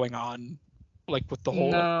is going on, like with the whole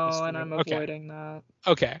No, and mystery of I'm it? Okay, avoiding that.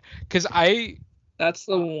 okay, because I That's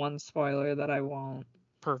the uh, one spoiler that I won't.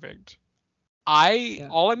 perfect. I Yeah.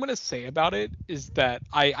 all I'm gonna say about it is that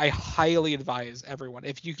I highly advise everyone,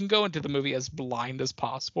 if you can go into the movie as blind as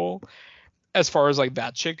possible as far as like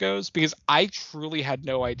that shit goes, because I truly had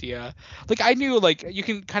no idea. Like I knew like you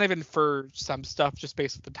can kind of infer some stuff just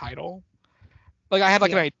based on the title. Like I had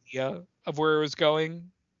like an Yeah. idea of where it was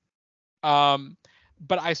going. Um,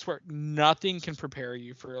 but I swear nothing can prepare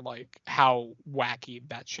you for like how wacky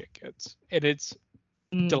that shit gets. And it's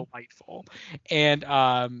Mm. delightful. And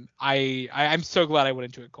I'm so glad I went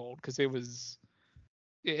into it cold because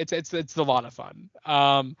it's a lot of fun.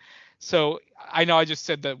 So I know I just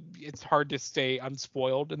said that it's hard to stay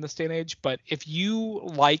unspoiled in this day and age, but if you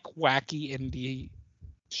like wacky indie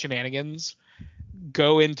shenanigans,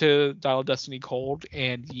 go into Dial of Destiny cold,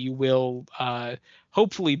 and you will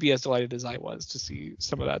hopefully be as delighted as I was to see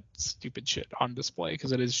some of that stupid shit on display,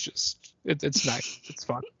 because it is just it's nice, it's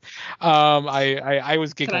fun. I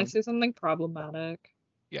was Can I giggling. say something problematic?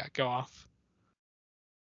 Yeah, go off.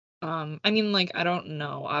 I mean, like, I don't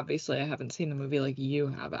know. Obviously, I haven't seen the movie like you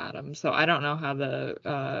have, Adam, so I don't know how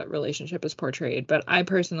the relationship is portrayed. But I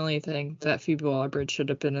personally think that Phoebe Waller-Bridge should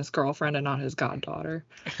have been his girlfriend and not his goddaughter.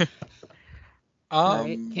 All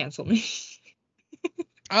right, um cancel me.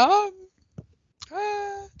 um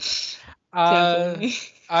uh, Cancel uh me.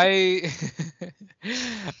 I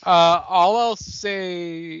all I'll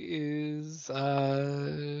say is no,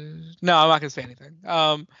 I'm not gonna say anything.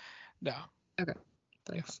 No. Okay, Yeah.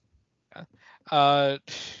 thanks. Yeah. Uh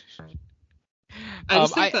I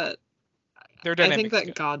just think I that their I think dynamics that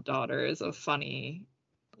good. goddaughter is a funny,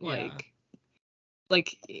 Yeah.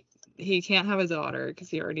 like he can't have a daughter because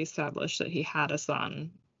he already established that he had a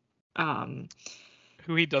son.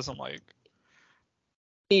 Who he doesn't like.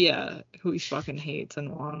 Yeah, who he fucking hates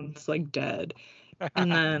and wants like dead.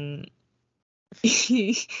 And then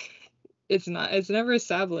he it's never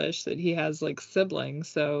established that he has like siblings,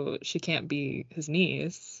 so she can't be his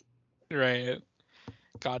niece. Right.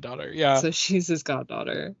 Goddaughter. Yeah. So she's his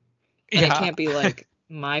goddaughter. And it Yeah. can't be like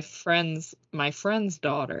my friend's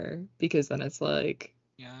daughter, because then it's like,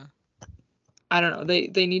 Yeah. I don't know.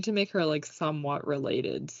 They need to make her like somewhat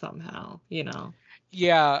related somehow, you know.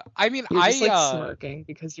 Yeah. I mean, You're just like smirking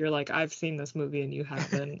because you're like, I've seen this movie and you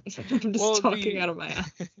haven't. I'm just well, talking out of my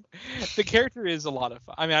ass. the character is a lot of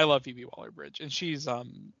fun. I mean, I love Phoebe Waller-Bridge, and she's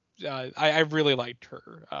I really liked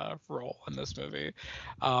her role in this movie.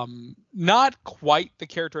 Not quite the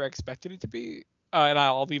character I expected it to be, and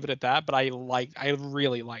I'll leave it at that. But I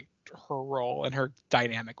really liked her role and her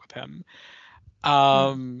dynamic with him,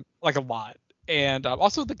 like a lot. And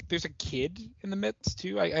also, there's a kid in the midst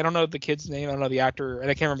too. I don't know the kid's name. I don't know the actor, and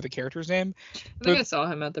I can't remember the character's name. I think But I saw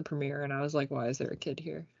him at the premiere and I was like, why is there a kid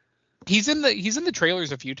here? he's in the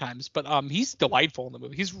trailers a few times, but he's delightful in the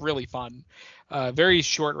movie. He's really fun. Very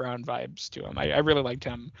short round vibes to him. I really liked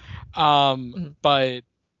him. Mhm. But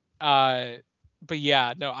uh but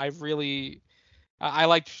yeah, no, I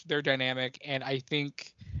liked their dynamic, and I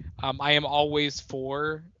think I am always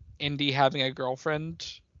for Indy having a girlfriend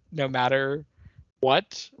no matter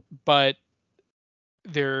what, but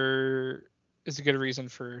there is a good reason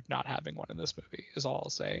for not having one in this movie, is all I'll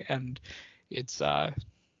say. And it's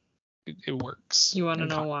it works. You want to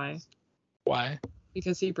know why? Why?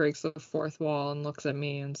 Because he breaks the fourth wall and looks at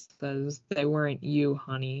me and says, "They weren't you,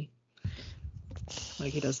 honey,"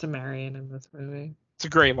 like he does to Marion in this movie. It's a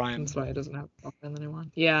great line. That's why he doesn't have a girlfriend anymore.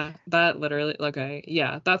 Yeah, that literally. Okay,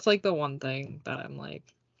 yeah, that's like the one thing that I'm like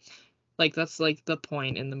that's like the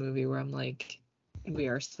point in the movie where I'm like, we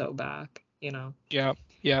are so back, you know? Yeah,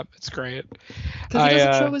 yeah, it's great. Because he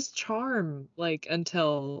doesn't show his charm like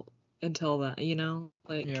until that, you know?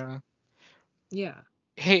 Like, Yeah. yeah.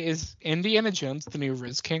 Hey, is Indiana Jones the new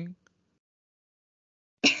Riz King?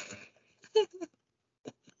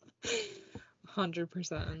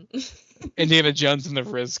 100%. Indiana Jones and the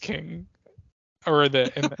Riz King, or in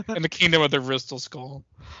the kingdom of the Crystal Skull.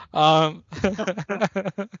 Um,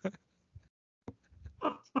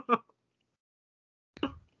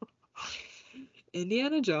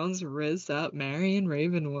 Indiana Jones rizzed up Marion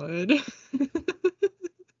Ravenwood.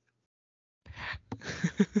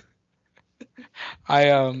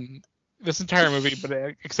 this entire movie, but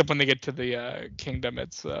except when they get to the kingdom,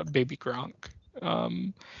 it's Baby Gronk.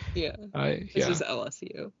 Yeah. It's Yeah, just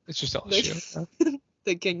LSU. it's just LSU.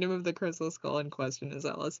 The Kingdom of the Crystal Skull in question is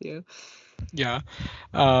LSU. Yeah.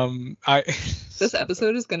 This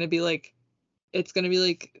episode is gonna be like, it's gonna be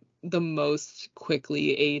like the most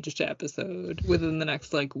quickly aged episode within the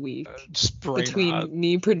next like week. Between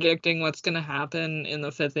me predicting what's gonna happen in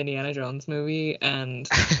the fifth Indiana Jones movie and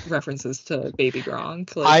references to Baby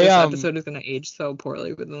Gronk, like this episode is gonna age so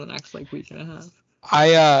poorly within the next like week and a half.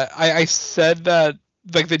 I said that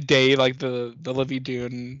like the day like the Livy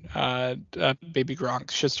Dune Baby Gronk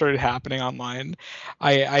shit started happening online,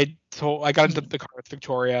 I got into the car with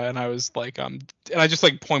Victoria, and I was like and I just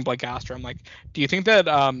like point blank asked her, I'm like, do you think that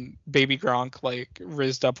Baby Gronk like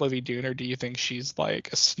rizzed up Livy Dune, or do you think she's like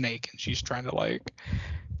a snake and she's trying to like,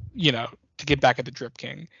 to get back at the Drip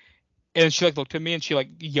King? And she like looked at me and she like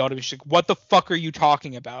yelled at me. She's like, "What the fuck are you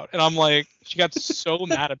talking about?" And I'm like, she got so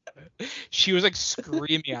mad about it. She was like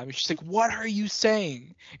screaming at me. She's like, "What are you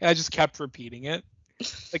saying?" And I just kept repeating it.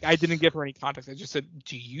 Like I didn't give her any context. I just said,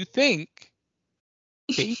 "Do you think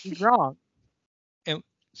Baby's wrong. And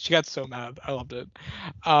she got so mad. I loved it.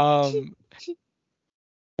 Um,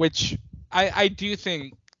 which I do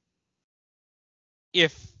think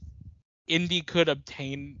if Indy could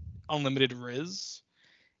obtain unlimited Riz,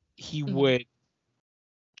 he Mhm. would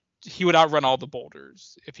he would outrun all the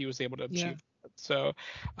boulders if he was able to Yeah. achieve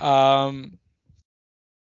that. Um,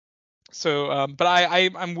 but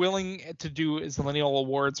I'm willing to do Zillennial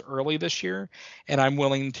Awards early this year, and I'm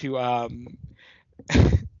willing to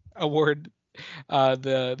award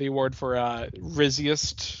the award for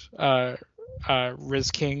Rizziest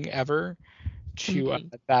Riz King ever to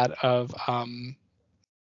Mhm. that of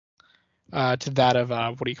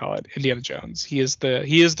what do you call it, Indiana Jones. He is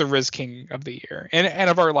the Riz King of the year and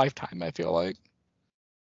of our lifetime, I feel like.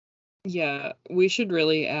 Yeah, we should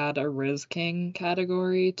really add a Riz King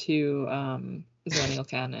category to Millennial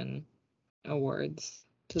Canon Awards,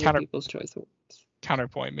 to the Counter People's Choice Awards.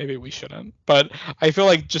 Counterpoint, maybe we shouldn't, but I feel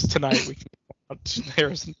like just tonight we can talk about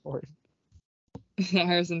Harrison Ford.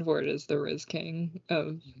 Harrison Ford is the Riz King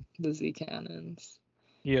of the Z canons.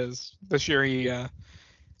 He is this year. He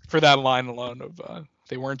for that line alone of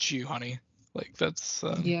 "They weren't you, honey," like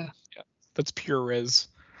Yeah. that's pure Riz.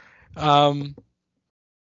 Um,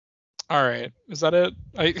 all right, is that it?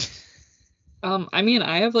 I mean,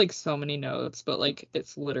 I have like so many notes, but like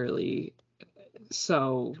it's literally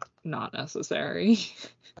so not necessary.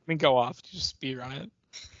 I mean, go off, just speed run it.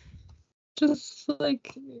 Just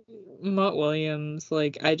like Mutt Williams,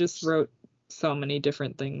 like I just wrote so many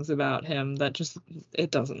different things about him that just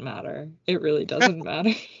it doesn't matter. It really doesn't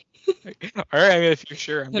matter. All right, I mean, if you're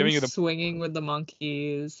sure, I'm Him giving you the swinging with the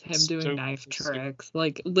monkeys, him doing so knife tricks,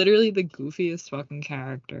 like literally the goofiest fucking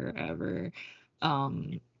character ever.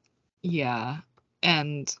 Um, yeah.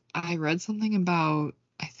 And I read something about,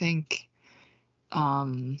 I think,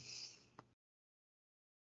 um,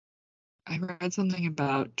 I read something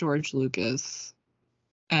about George Lucas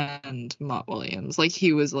and Mutt Williams. Like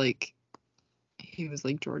he was like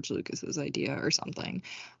George Lucas's idea or something.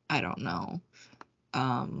 I don't know.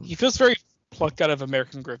 He feels very plucked out of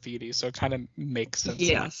American Graffiti, so it kind of makes sense.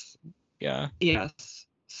 Yes. Yeah. Yes.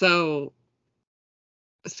 So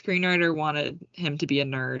the screenwriter wanted him to be a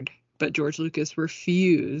nerd, but George Lucas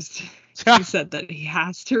refused. He said that he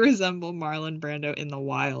has to resemble Marlon Brando in The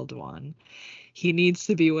Wild One. He needs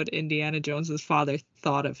to be what Indiana Jones's father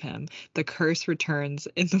thought of him. The curse returns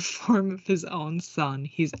in the form of his own son.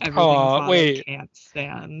 He's everything a father can't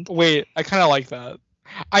stand. Wait, I kind of like that.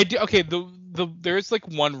 I do. Okay, there's like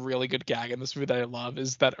one really good gag in this movie that I love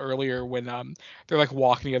is that earlier when they're like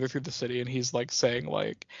walking together through the city and he's like saying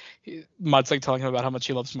like Mutt's like telling him about how much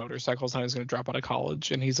he loves motorcycles and how he's gonna drop out of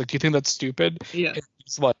college and he's like, do you think that's stupid? Yeah. And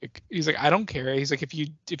he's like, I don't care. He's like, if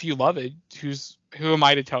you love it, who am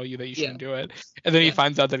I to tell you that you shouldn't do it? And then he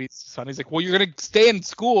finds out that he's his son. He's like, well, you're gonna stay in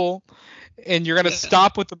school and you're gonna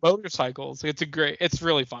stop with the motorcycles. It's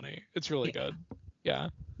really funny. It's really good. Yeah.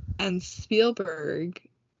 And Spielberg,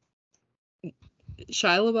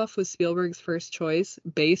 Shia LaBeouf was Spielberg's first choice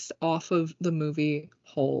based off of the movie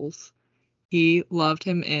Holes. He loved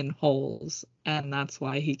him in Holes, and that's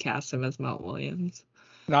why he cast him as Mutt Williams.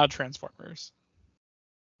 Not Transformers.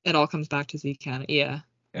 It all comes back to Z Canon. Yeah.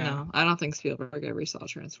 No, I don't think Spielberg ever saw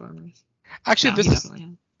Transformers. Actually,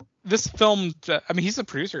 this film. I mean, he's the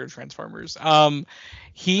producer of Transformers.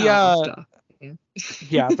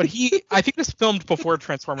 Yeah, but I think this filmed before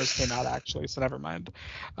Transformers came out, actually, so never mind.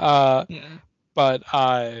 But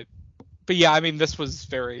yeah, I mean, this was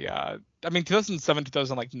very. I mean, 2007,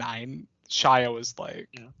 2009, Shia was like,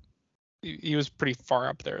 he was pretty far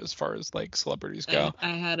up there as far as like celebrities go.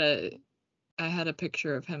 I had a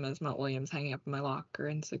picture of him as Mutt Williams hanging up in my locker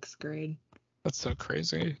in 6th grade. That's so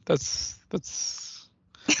crazy. That's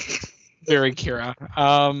very Kira.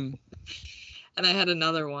 And I had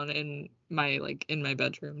another one in my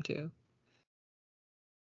bedroom too.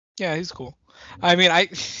 Yeah, he's cool. I mean,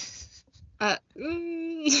 no,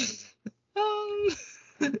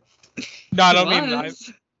 I don't mean.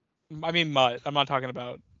 I mean Mutt. I'm not talking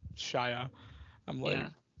about Shia. I'm like,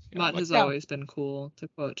 Mutt has always been cool, to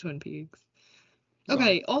quote Twin Peaks.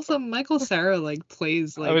 Okay. Also, Michael Cera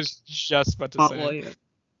plays like. I was just about to say. Williams.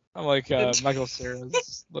 I'm like Michael Cera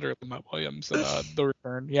is literally Mutt Williams in The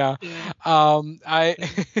Return. Yeah.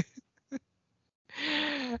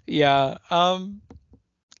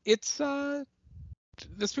 It's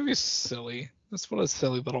this movie is silly. This what a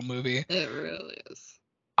silly little movie. It really is.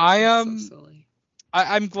 So silly.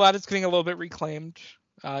 I'm glad it's getting a little bit reclaimed,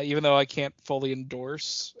 even though I can't fully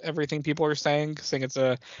endorse everything people are saying it's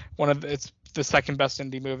it's the second best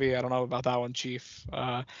indie movie. I don't know about that one, Chief.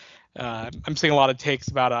 I'm seeing a lot of takes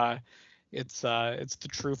about It's the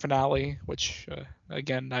true finale, which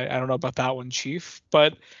again I don't know about that one, Chief,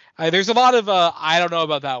 but there's a lot of I don't know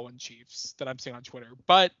about that one, Chiefs, that I'm seeing on Twitter.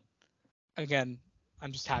 But again,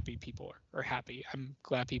 I'm just happy people are happy. I'm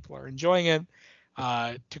glad people are enjoying it.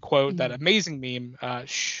 To quote that amazing meme,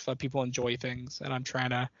 let people enjoy things, and I'm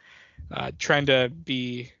trying to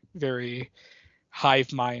be very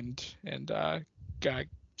hive mind and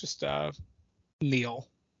just kneel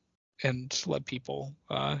and let people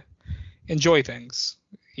enjoy things,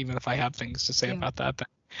 even if I have things to say about that thing.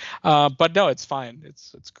 But no, it's fine.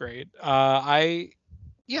 It's great.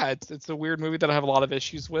 It's a weird movie that I have a lot of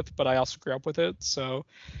issues with, but I also grew up with it. So,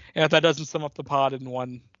 and if that doesn't sum up the pod in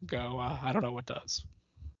one go, I don't know what does.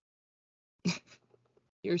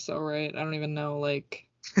 You're so right. I don't even know like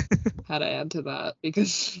how to add to that,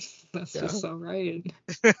 because that's just so right.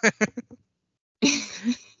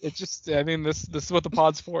 It's just, I mean, this is what the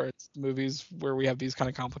pod's for. It's movies where we have these kind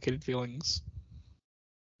of complicated feelings.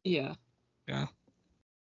 Yeah. Yeah.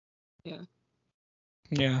 Yeah.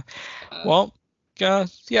 Yeah. Well, yeah,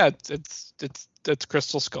 it's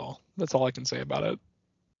Crystal Skull. That's all I can say about it.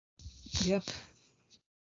 Yeah.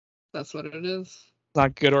 That's what it is. It's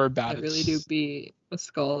not good or bad. It really do be a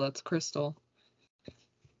skull that's crystal.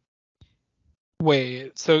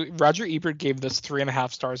 Wait, so Roger Ebert gave this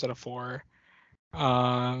 3.5 stars out of 4.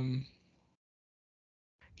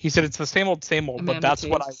 He said it's the same old, but that's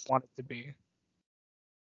what I want it to be.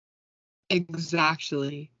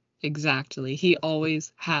 Exactly. He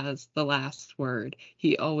always has the last word.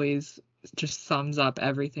 He always just sums up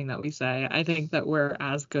everything that we say. I think that we're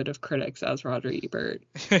as good of critics as Roger Ebert.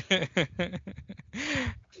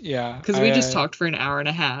 Yeah. Because we just talked for an hour and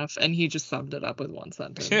a half, and he just summed it up with one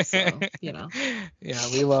sentence. So, you know. Yeah,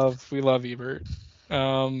 we love Ebert.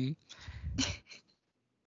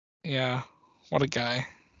 Yeah, what a guy.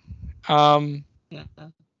 Yeah.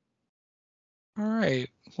 All right.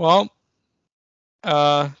 Well,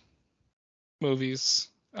 movies.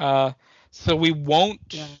 So we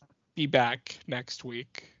won't be back next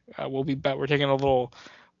week. We'll be back. We're taking a little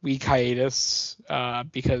week hiatus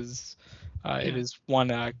because it is one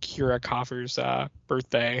Kira Koffer's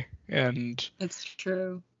birthday, and it's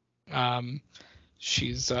true.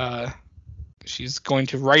 She's going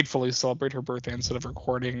to rightfully celebrate her birthday instead of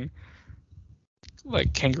recording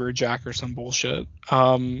like Kangaroo Jack or some bullshit,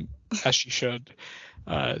 as she should.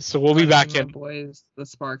 So we'll be back in boys, the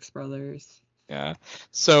Sparks brothers. Yeah.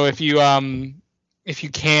 So if you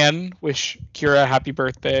can wish Kira a happy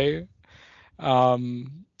birthday,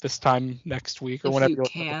 this time next week or if whenever you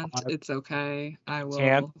can't, it's okay. I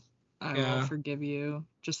will forgive you.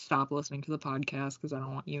 Just stop listening to the podcast because I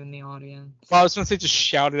don't want you in the audience. Well, I was gonna say just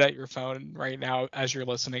shout it at your phone right now as you're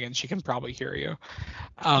listening, and she can probably hear you.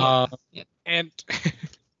 And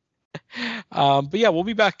but yeah, we'll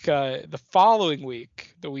be back the following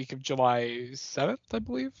week, the week of July 7th, I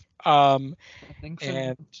believe. I think so.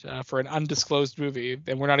 And for an undisclosed movie,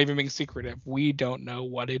 and we're not even being secretive. We don't know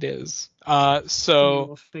what it is. So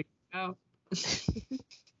we'll figure it out.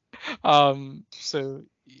 So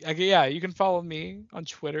yeah, you can follow me on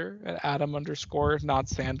Twitter at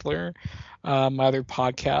Adam_not_Sandler. My other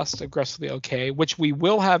podcast, Aggressively Okay, which we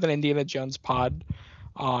will have an Indiana Jones pod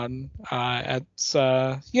on at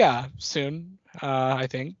soon. I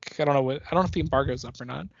think. I don't know if the embargo's up or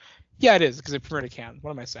not. Yeah, it is, because it premiered at Cannes. What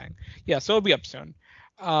am I saying? Yeah, so it'll be up soon.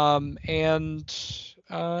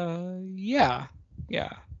 Yeah,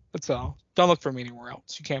 that's all. Don't look for me anywhere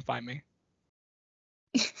else. You can't find me.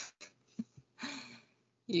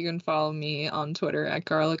 You can follow me on Twitter at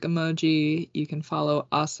Garlic Emoji. You can follow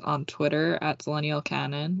us on Twitter at Zillennial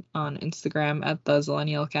Canon, on Instagram at The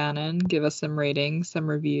Zillennial Canon. Give us some ratings, some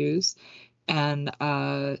reviews, and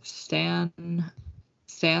Stan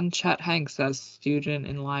Chet Hanks as student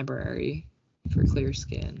in library for Clear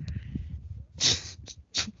Skin.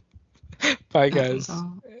 Bye, guys.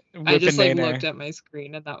 I just looked at my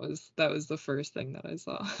screen, and that was the first thing that I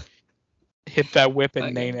saw. Hit that whip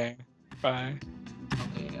and nay. Bye.